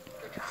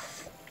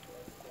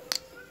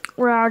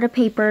 where are the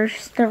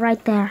papers? They're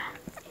right there.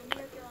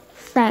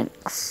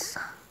 Thanks.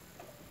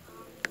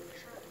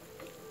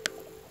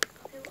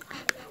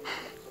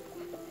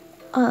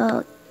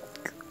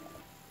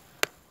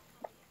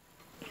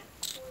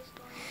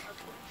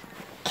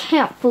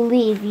 Can't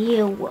believe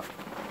you.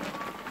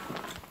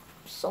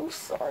 So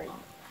sorry.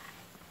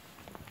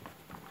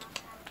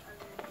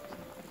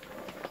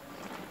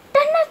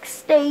 The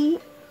next day,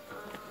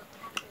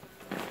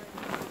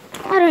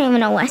 I don't even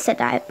know why I said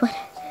that, but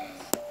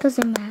it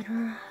doesn't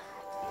matter.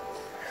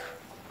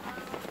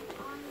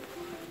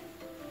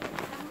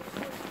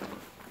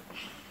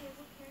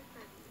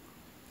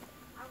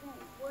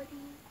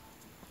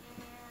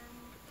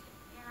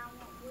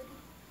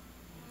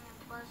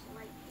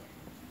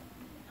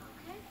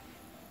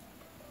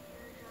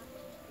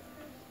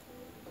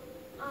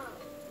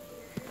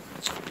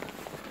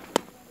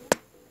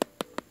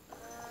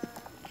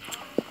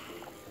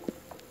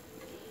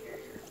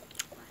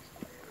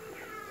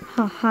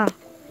 Haha.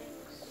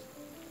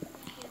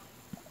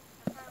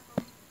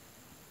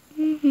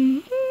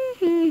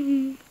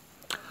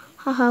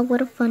 Haha,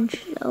 what a fun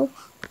show.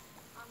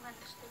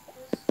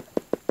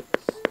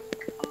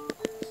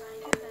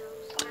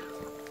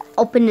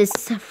 Open this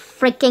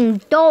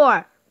freaking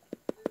door.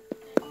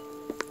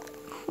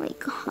 Oh my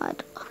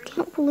god, I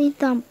can't believe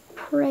that I'm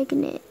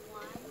pregnant.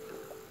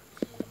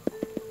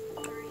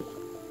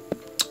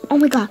 Oh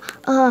my god.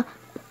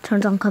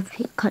 Turns on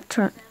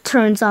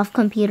turns off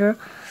computer.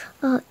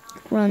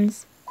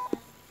 Runs.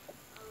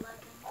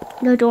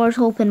 The door's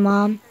open,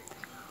 Mom.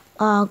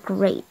 Oh,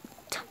 great.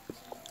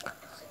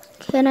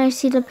 Can I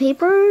see the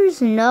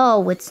papers?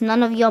 No, it's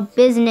none of your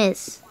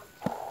business.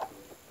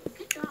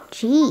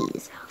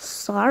 Jeez,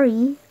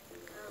 sorry.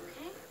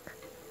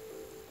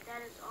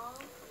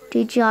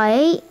 Did you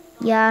eat?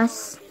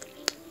 Yes.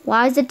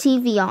 Why is the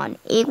TV on?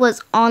 It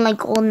was on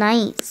like all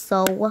night,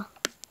 so...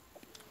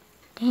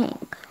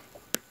 Dang.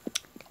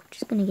 I'm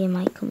just gonna get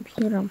my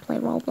computer and play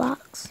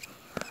Roblox.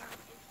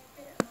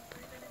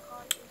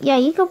 Yeah,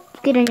 you can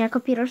get on your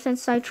computer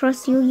since I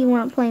trust you. You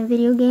weren't playing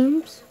video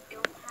games.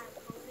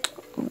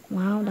 Oh,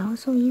 wow, that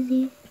was so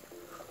easy.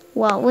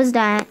 What was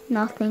that?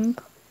 Nothing.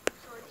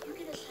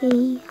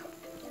 Okay.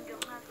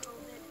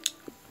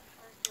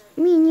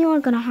 Me and you are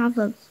gonna have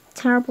a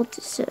terrible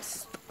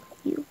cyst.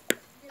 You.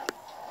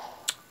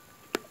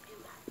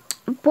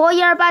 Boy,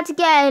 you're about to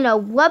get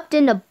whooped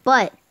in the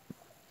butt.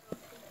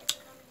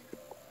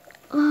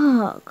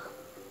 Ugh.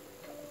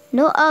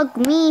 No ugh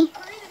me.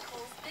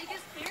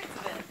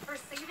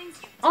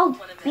 I'll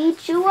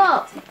beat you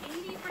up.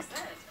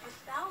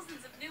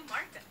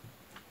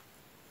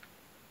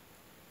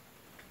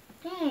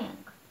 Dang.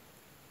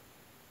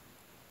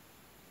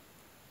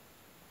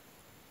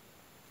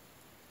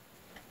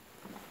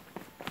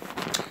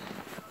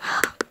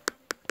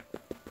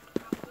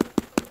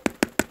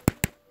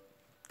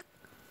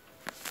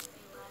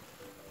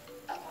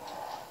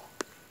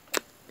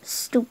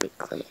 Stupid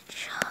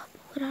glitch.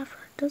 Whatever,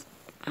 it doesn't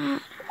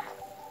matter.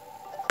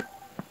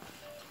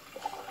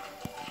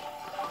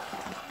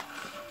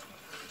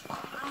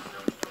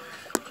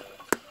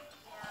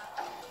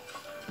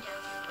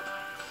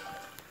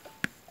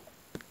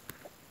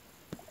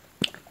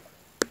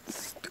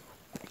 Stupid.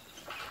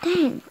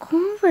 Dang,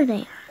 go over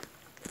there.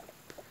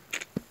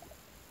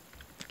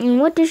 And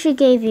what did she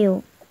give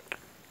you?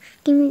 She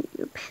gave me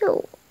a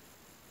pill.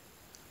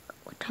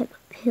 What type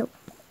of pill?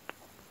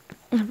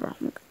 Ever.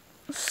 I'm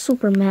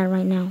super mad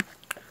right now.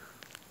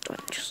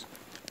 Just.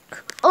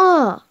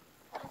 Ugh!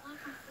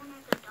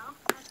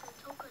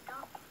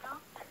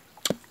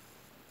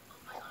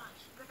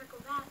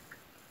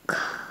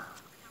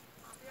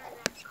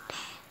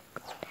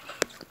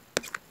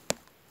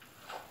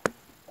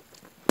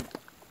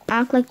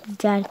 Act like your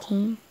dad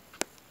came.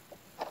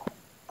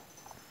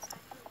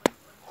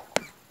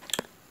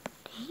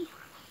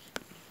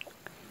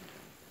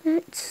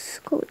 Let's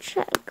go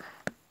check.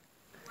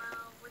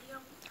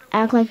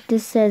 Act like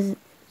this says...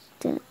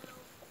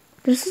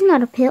 This is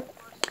not a pill.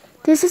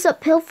 This is a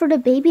pill for the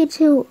baby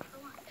too.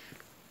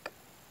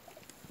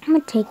 I'm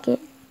gonna take it.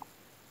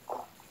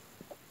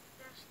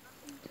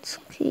 It's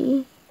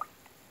okay.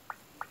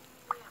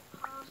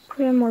 Put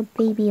in more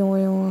baby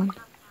oil on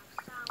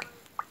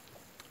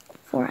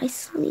before I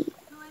sleep.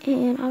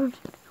 And I'll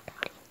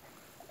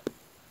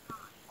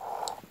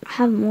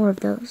have more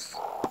of those.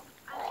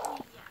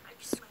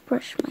 Just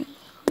brush my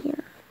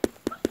hair.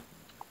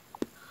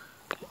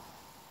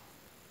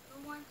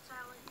 Who wants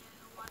salad and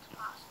who wants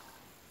pasta?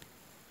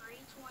 For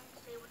each one,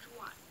 say what you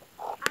want.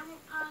 I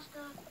want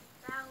pasta,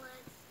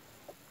 salad.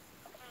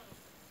 Okay.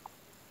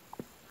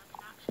 I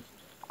cannot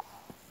change it.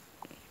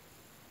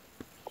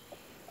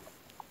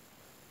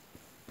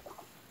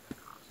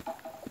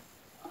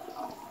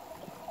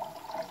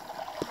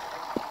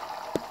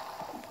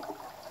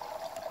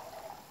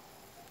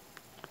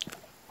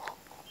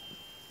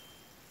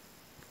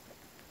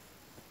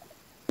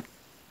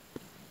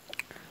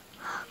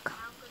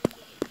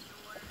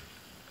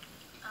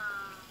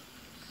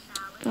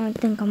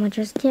 think I'm gonna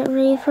just get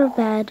ready for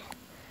bed.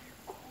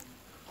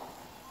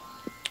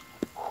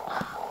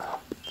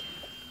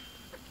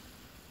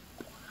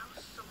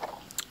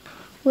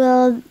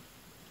 Well,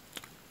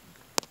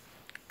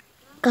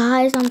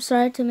 guys, I'm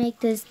sorry to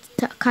make this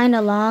kind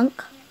of long.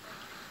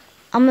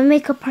 I'm gonna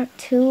make a part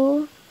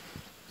 2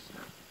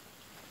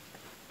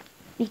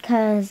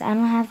 because I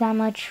don't have that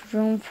much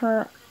room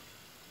for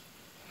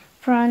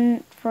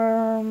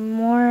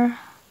more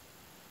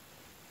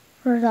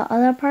for the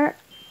other part,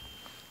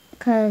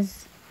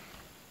 because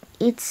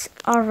it's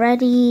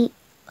already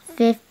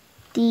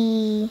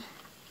 59.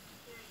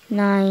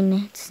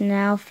 It's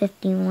now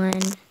 51.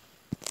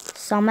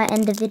 So I'm gonna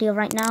end the video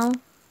right now.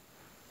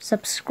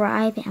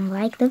 Subscribe and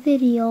like the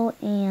video,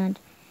 and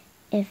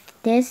if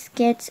this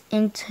gets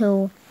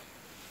into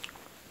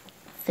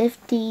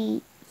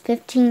 15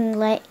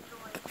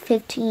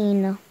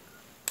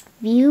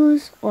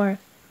 views or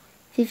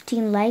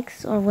 15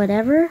 likes or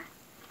whatever,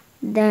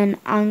 then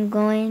I'm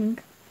going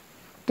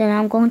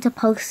to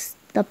post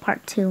the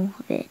part 2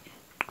 of it.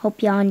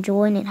 Hope y'all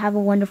enjoy and have a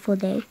wonderful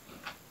day.